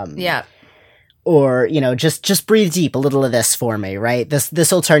 Yeah. Or, just breathe deep, a little of this for me, right?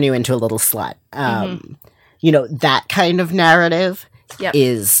 This will turn you into a little slut. That kind of narrative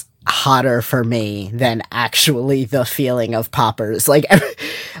is hotter for me than actually the feeling of poppers. Like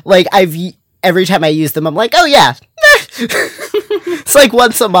every time I use them, I'm like, oh yeah. It's like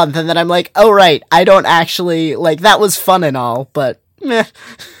once a month, and then I'm like, oh right, I don't actually, like, that was fun and all, but meh.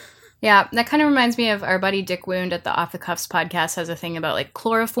 Yeah, that kind of reminds me of our buddy Dick Wound at the Off the Cuffs podcast has a thing about, like,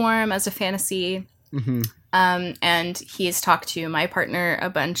 chloroform as a fantasy. And he's talked to my partner a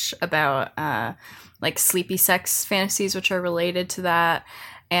bunch about, like, sleepy sex fantasies, which are related to that.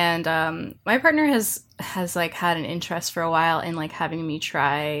 And my partner has like had an interest for a while in like having me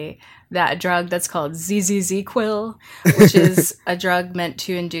try that drug that's called ZZZ-Quil, which is a drug meant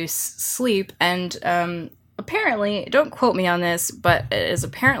to induce sleep. And apparently, don't quote me on this, but it is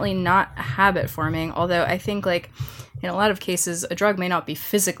apparently not habit forming. Although I think like in a lot of cases, a drug may not be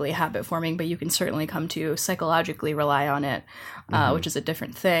physically habit forming, but you can certainly come to psychologically rely on it, which is a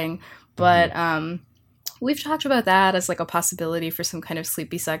different thing. But we've talked about that as like a possibility for some kind of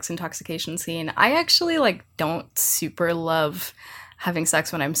sleepy sex intoxication scene. I actually like don't super love having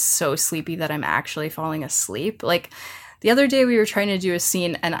sex when I'm so sleepy that I'm actually falling asleep. Like the other day we were trying to do a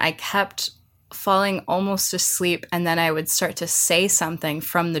scene and I kept falling almost asleep, and then I would start to say something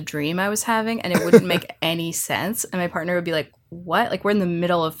from the dream I was having and it wouldn't make any sense, and my partner would be like, what? Like we're in the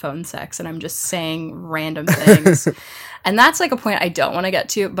middle of phone sex and I'm just saying random things. And that's like a point I don't want to get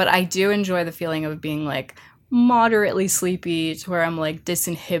to, but I do enjoy the feeling of being like moderately sleepy to where I'm like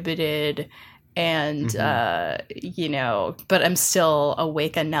disinhibited and you know, but I'm still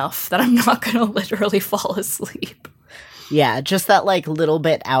awake enough that I'm not gonna literally fall asleep. Yeah, just that like little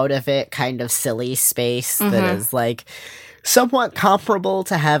bit out of it kind of silly space that is like somewhat comparable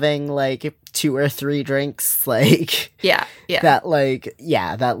to having like 2 or 3 drinks, like that like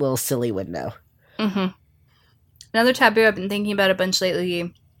that little silly window. Another taboo I've been thinking about a bunch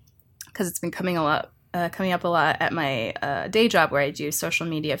lately because it's been coming up a lot at my day job where I do social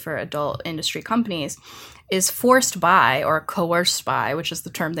media for adult industry companies, is forced by or coerced by, which is the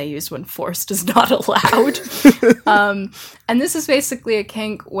term they use when forced is not allowed. And this is basically a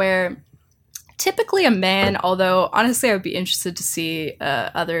kink where typically a man, although honestly I would be interested to see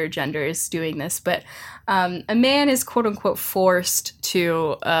other genders doing this, but a man is quote unquote forced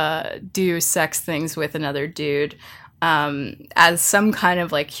to do sex things with another dude as some kind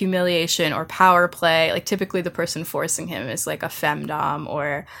of like humiliation or power play. Like typically the person forcing him is like a femdom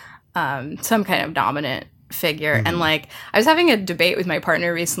or some kind of dominant figure. And like I was having a debate with my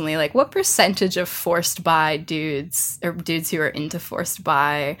partner recently, like what percentage of forced by dudes or dudes who are into forced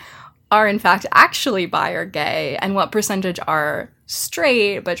by are in fact actually bi or gay, and what percentage are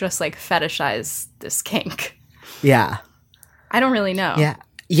straight but just like fetishize this kink. Yeah, I don't really know.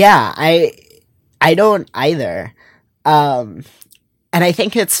 I don't either. And I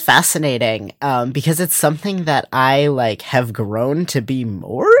think it's fascinating because it's something that I like have grown to be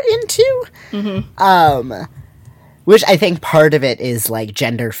more into. Which I think part of it is like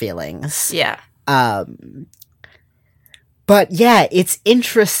gender feelings. Yeah. But yeah, it's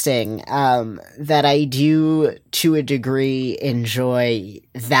interesting that I do, to a degree, enjoy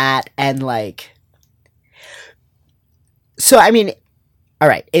that. And like, so I mean, all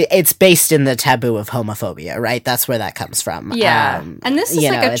right, it's based in the taboo of homophobia, right? That's where that comes from. Yeah, and this is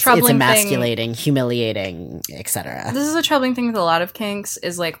like a troubling thing. It's emasculating, humiliating, etc. This is a troubling thing with a lot of kinks,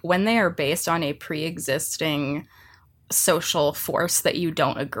 is like when they are based on a pre-existing social force that you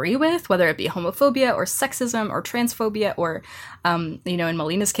don't agree with, whether it be homophobia or sexism or transphobia or you know, in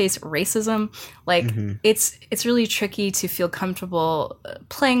Melina's case, racism. Like it's really tricky to feel comfortable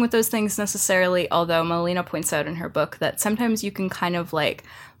playing with those things necessarily, although Melina points out in her book that sometimes you can kind of like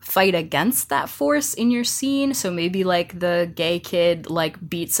fight against that force in your scene. So maybe like the gay kid like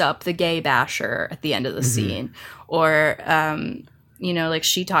beats up the gay basher at the end of the scene, or you know, like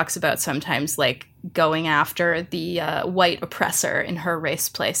she talks about sometimes like going after the white oppressor in her race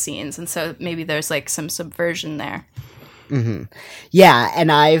play scenes, and so maybe there's like some subversion there. Yeah,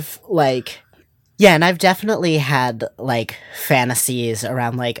 and I've definitely had like fantasies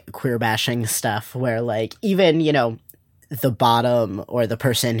around like queer bashing stuff where like even, you know, the bottom or the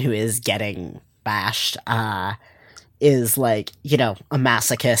person who is getting bashed is like, you know, a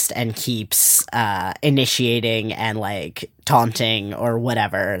masochist and keeps initiating and like taunting or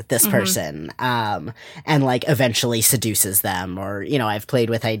whatever this person and like eventually seduces them, or, you know, I've played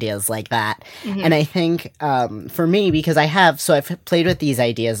with ideas like that. And I think for me, because I've played with these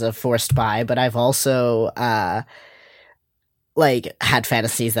ideas of forced bi, but I've also like had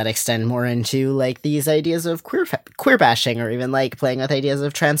fantasies that extend more into like these ideas of queer bashing, or even like playing with ideas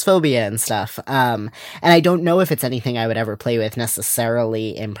of transphobia and stuff. And I don't know if it's anything I would ever play with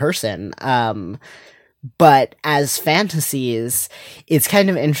necessarily in person. But as fantasies, it's kind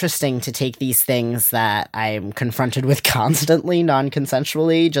of interesting to take these things that I'm confronted with constantly,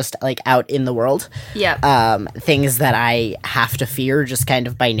 non-consensually, just like out in the world. Yeah. Things that I have to fear just kind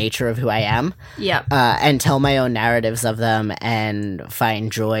of by nature of who I am. Yeah. And tell my own narratives of them and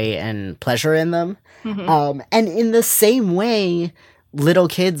find joy and pleasure in them. And in the same way, little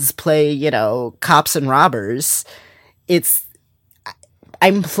kids play, you know, cops and robbers.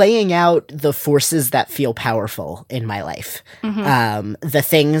 I'm playing out the forces that feel powerful in my life. The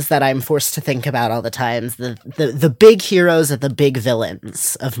things that I'm forced to think about all the times, the big heroes and the big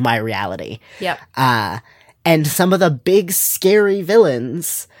villains of my reality. Yep. And some of the big scary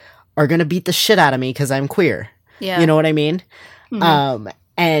villains are going to beat the shit out of me because I'm queer. Yeah. You know what I mean?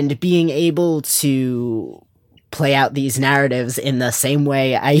 And being able to play out these narratives in the same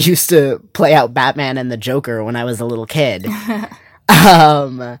way I used to play out Batman and the Joker when I was a little kid,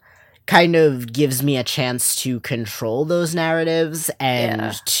 kind of gives me a chance to control those narratives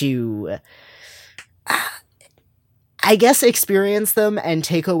and to, I guess, experience them and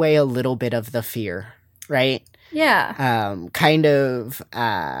take away a little bit of the fear, right? Yeah. Kind of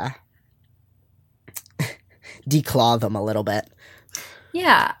declaw them a little bit.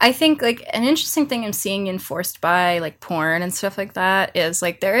 Yeah, I think, like, an interesting thing I'm seeing enforced by, like, porn and stuff like that is,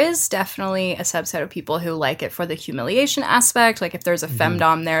 like, there is definitely a subset of people who like it for the humiliation aspect. Like, if there's a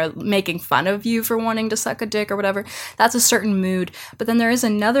femdom there making fun of you for wanting to suck a dick or whatever, that's a certain mood. But then there is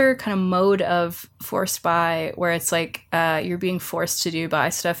another kind of mode of forced by where it's, like, you're being forced to do bi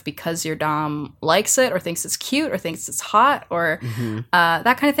stuff because your dom likes it or thinks it's cute or thinks it's hot or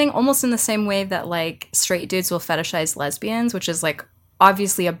that kind of thing. Almost in the same way that, like, straight dudes will fetishize lesbians, which is, like,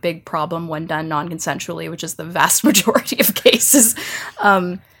 obviously a big problem when done non-consensually, which is the vast majority of cases.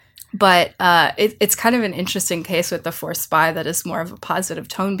 But it's kind of an interesting case with the forced bi that is more of a positive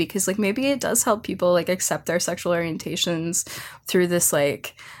tone because, like, maybe it does help people, like, accept their sexual orientations through this,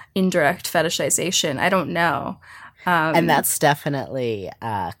 like, indirect fetishization. I don't know. And that's definitely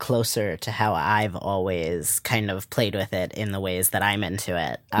closer to how I've always kind of played with it in the ways that I'm into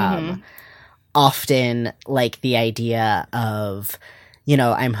it. Often, like, the idea of, you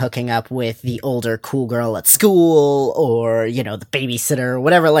know, I'm hooking up with the older cool girl at school or, you know, the babysitter,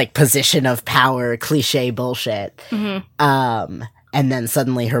 whatever, like, position of power, cliche bullshit. And then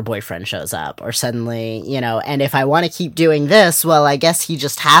suddenly her boyfriend shows up or suddenly, you know, and if I want to keep doing this, well, I guess he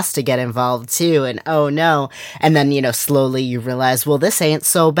just has to get involved too. And oh no. And then, you know, slowly you realize, well, this ain't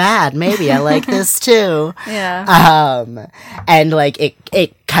so bad. Maybe I like this too. Yeah. And like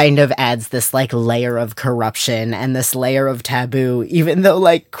it kind of adds this like layer of corruption and this layer of taboo, even though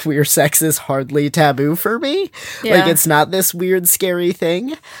like queer sex is hardly taboo for me. Yeah. Like it's not this weird, scary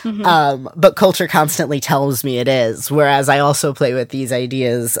thing. But culture constantly tells me it is. Whereas I also play with these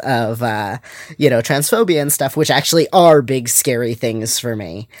ideas of, you know, transphobia and stuff, which actually are big, scary things for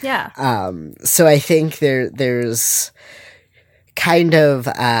me. Yeah. So I think there's kind of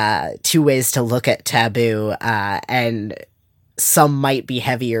two ways to look at taboo, and some might be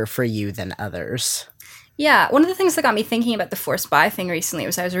heavier for you than others. Yeah, one of the things that got me thinking about the forced bi thing recently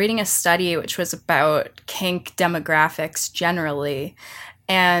was I was reading a study which was about kink demographics generally,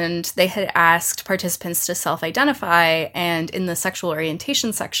 and they had asked participants to self-identify, and in the sexual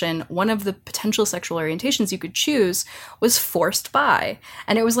orientation section, one of the potential sexual orientations you could choose was forced bi.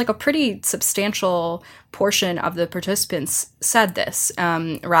 And it was like a pretty substantial portion of the participants said this,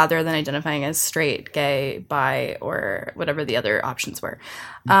 rather than identifying as straight, gay, bi, or whatever the other options were.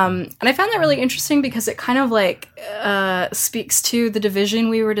 And I found that really interesting because it kind of like speaks to the division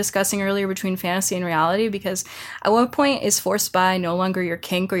we were discussing earlier between fantasy and reality, because at what point is forced bi no longer your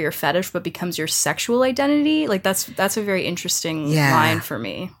kink or your fetish, but becomes your sexual identity? Like that's a very interesting line for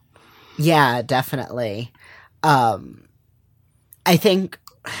me. Yeah, definitely. I think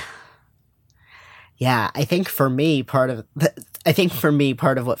for me, part of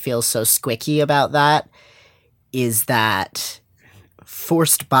what feels so squicky about that is that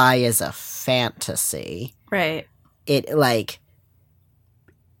forced bi is a fantasy. Right. It, like,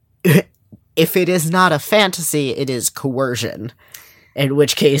 if it is not a fantasy, it is coercion, in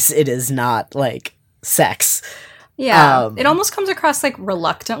which case it is not, like, sex. Yeah, it almost comes across like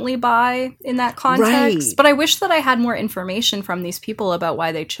reluctantly bi in that context. Right. But I wish that I had more information from these people about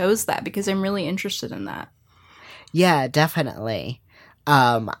why they chose that, because I'm really interested in that. Yeah, definitely.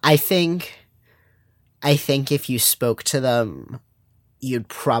 I think if you spoke to them, you'd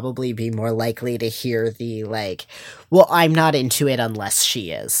probably be more likely to hear the, like, well, I'm not into it unless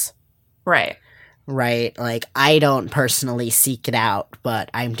she is. Right. Right? Like, I don't personally seek it out, but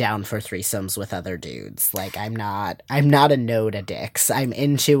I'm down for threesomes with other dudes. Like, I'm not a no to dicks. I'm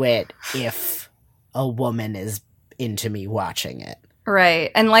into it if a woman is into me watching it.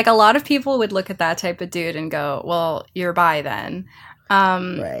 Right. And, like, a lot of people would look at that type of dude and go, well, you're bi then.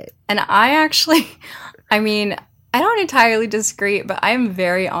 Right. And I actually, I mean, I don't entirely disagree, but I am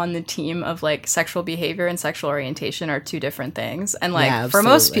very on the team of, like, sexual behavior and sexual orientation are two different things. And, like, Yeah, for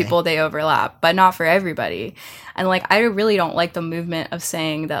most people, they overlap, but not for everybody. And, like, I really don't like the movement of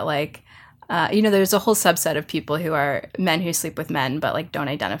saying that, like, there's a whole subset of people who are men who sleep with men, but like don't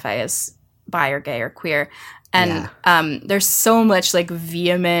identify as bi or gay or queer. And there's so much like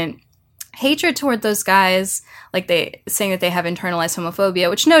vehement hatred toward those guys, like they saying that they have internalized homophobia,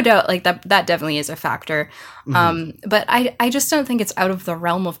 which no doubt like that definitely is a factor. But I just don't think it's out of the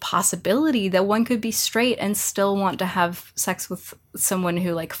realm of possibility that one could be straight and still want to have sex with someone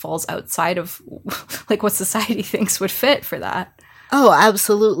who like falls outside of like what society thinks would fit for that. Oh,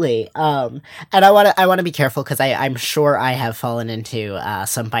 absolutely. And I want to be careful because I'm sure I have fallen into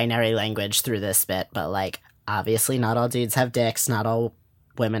some binary language through this bit, but like obviously not all dudes have dicks, not all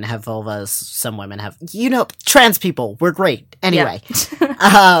women have vulvas, some women have, trans people, we're great. Anyway,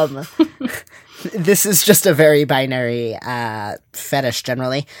 this is just a very binary fetish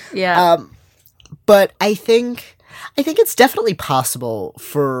generally. Yeah. But I think it's definitely possible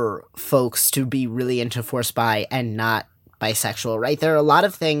for folks to be really into force bi and not bisexual, right? There are a lot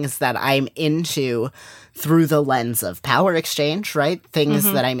of things that I'm into through the lens of power exchange, right?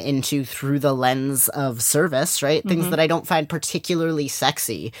 Things that I'm into through the lens of service, right? Things that I don't find particularly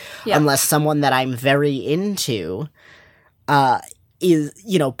sexy unless someone that I'm very into is,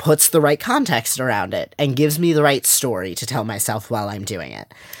 puts the right context around it and gives me the right story to tell myself while I'm doing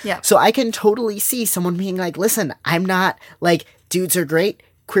it. Yeah. So I can totally see someone being like, listen, I'm not like, dudes are great,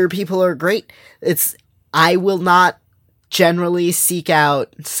 queer people are great. I will not generally seek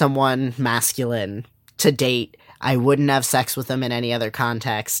out someone masculine to date. I wouldn't have sex with them in any other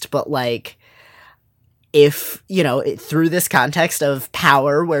context, but like if, through this context of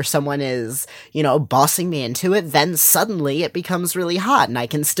power where someone is, bossing me into it, then suddenly it becomes really hot and I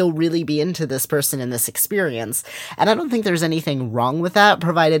can still really be into this person in this experience. And I don't think there's anything wrong with that,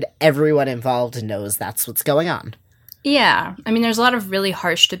 provided everyone involved knows that's what's going on. Yeah. I mean, there's a lot of really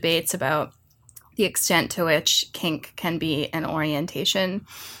harsh debates about the extent to which kink can be an orientation.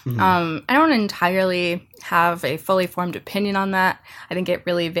 I don't entirely have a fully formed opinion on that. I think it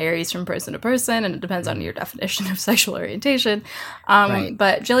really varies from person to person, and it depends on your definition of sexual orientation. Right.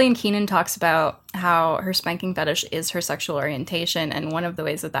 But Gillian Keenan talks about how her spanking fetish is her sexual orientation, and one of the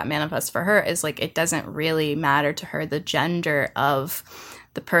ways that manifests for her is like it doesn't really matter to her the gender of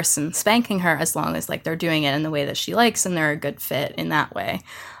the person spanking her, as long as like they're doing it in the way that she likes and they're a good fit in that way.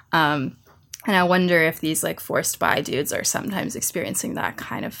 And I wonder if these like forced bi dudes are sometimes experiencing that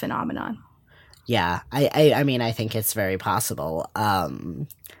kind of phenomenon. Yeah, I mean, I think it's very possible. And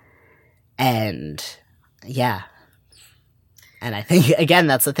yeah. And I think, again,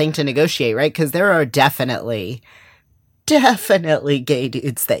 that's the thing to negotiate, right? Because there are definitely gay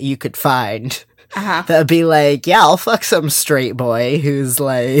dudes that you could find that'd be like, yeah, I'll fuck some straight boy who's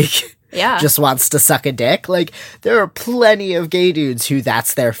like... just wants to suck a dick. Like, there are plenty of gay dudes who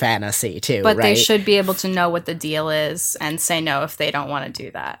that's their fantasy, too, but right? They should be able to know what the deal is and say no if they don't want to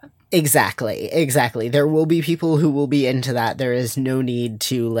do that. Exactly. There will be people who will be into that. There is no need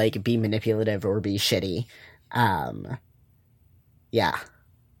to, like, be manipulative or be shitty. Yeah.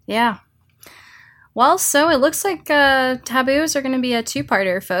 Well, so it looks like taboos are going to be a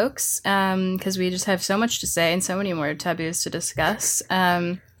two-parter, folks, because we just have so much to say and so many more taboos to discuss.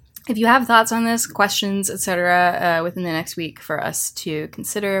 If you have thoughts on this, questions, etc., within the next week for us to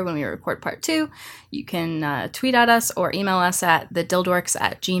consider when we record part 2, you can tweet at us or email us at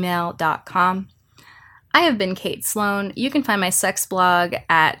thedildorks@gmail.com. I have been Kate Sloan. You can find my sex blog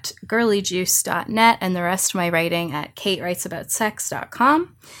at girlyjuice.net and the rest of my writing at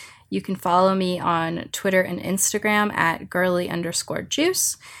katewritesaboutsex.com. You can follow me on Twitter and Instagram at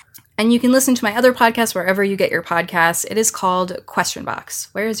girly_juice. And you can listen to my other podcast wherever you get your podcasts. It is called Question Box.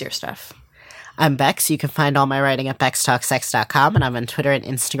 Where is your stuff? I'm Bex. You can find all my writing at bextalksex.com, and I'm on Twitter and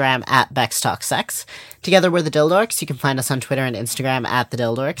Instagram at bextalksex. Together we're the Dildorks. You can find us on Twitter and Instagram at the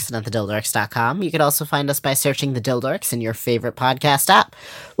Dildorks and at thedildorks.com. You can also find us by searching the Dildorks in your favorite podcast app.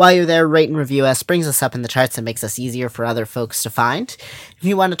 While you're there, rate and review us, brings us up in the charts and makes us easier for other folks to find. If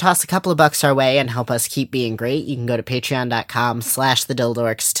you want to toss a couple of bucks our way and help us keep being great, you can go to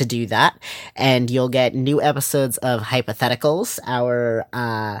patreon.com/thedildorks to do that, and you'll get new episodes of Hypotheticals, our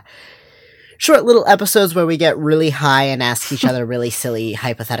short little episodes where we get really high and ask each other really silly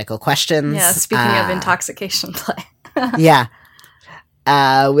hypothetical questions. Yeah, speaking of intoxication play. Yeah.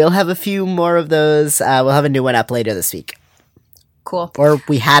 We'll have a few more of those. We'll have a new one up later this week. Cool. Or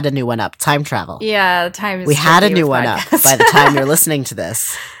we had a new one up. Time travel. Yeah, time is we had a new one up by the time you're listening to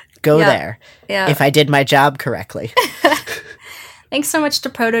this. Go there. Yeah. If I did my job correctly. Thanks so much to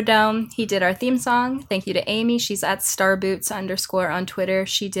Protodome. He did our theme song. Thank you to Amy. She's at starboots_ on Twitter.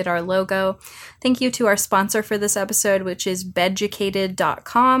 She did our logo. Thank you to our sponsor for this episode, which is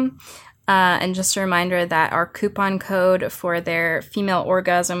beducated.com. And just a reminder that our coupon code for their female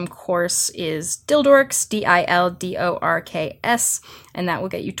orgasm course is Dildorks, DILDORKS, and that will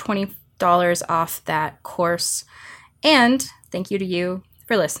get you $20 off that course. And thank you to you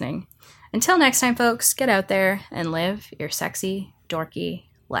for listening. Until next time, folks, get out there and live your sexy, dorky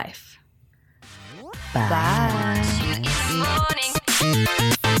life. Bye. Bye.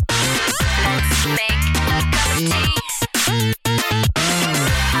 Let's make a cup of tea.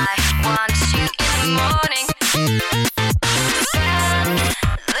 I want you in the morning.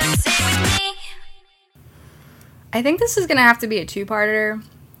 Let's stay with me. I think this is going to have to be a two-parter.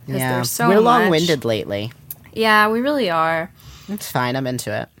 Yeah, there's so we're much. long-winded lately. Yeah, we really are. It's fine, I'm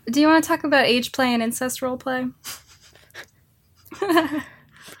into it. Do you want to talk about age play and incest role play?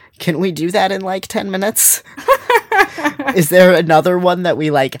 Can we do that in like 10 minutes? Is there another one that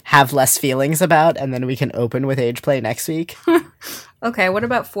we like have less feelings about and then we can open with age play next week? Okay, what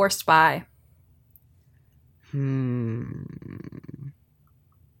about forced buy?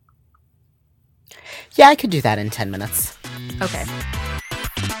 Yeah, I could do that in 10 minutes. Okay.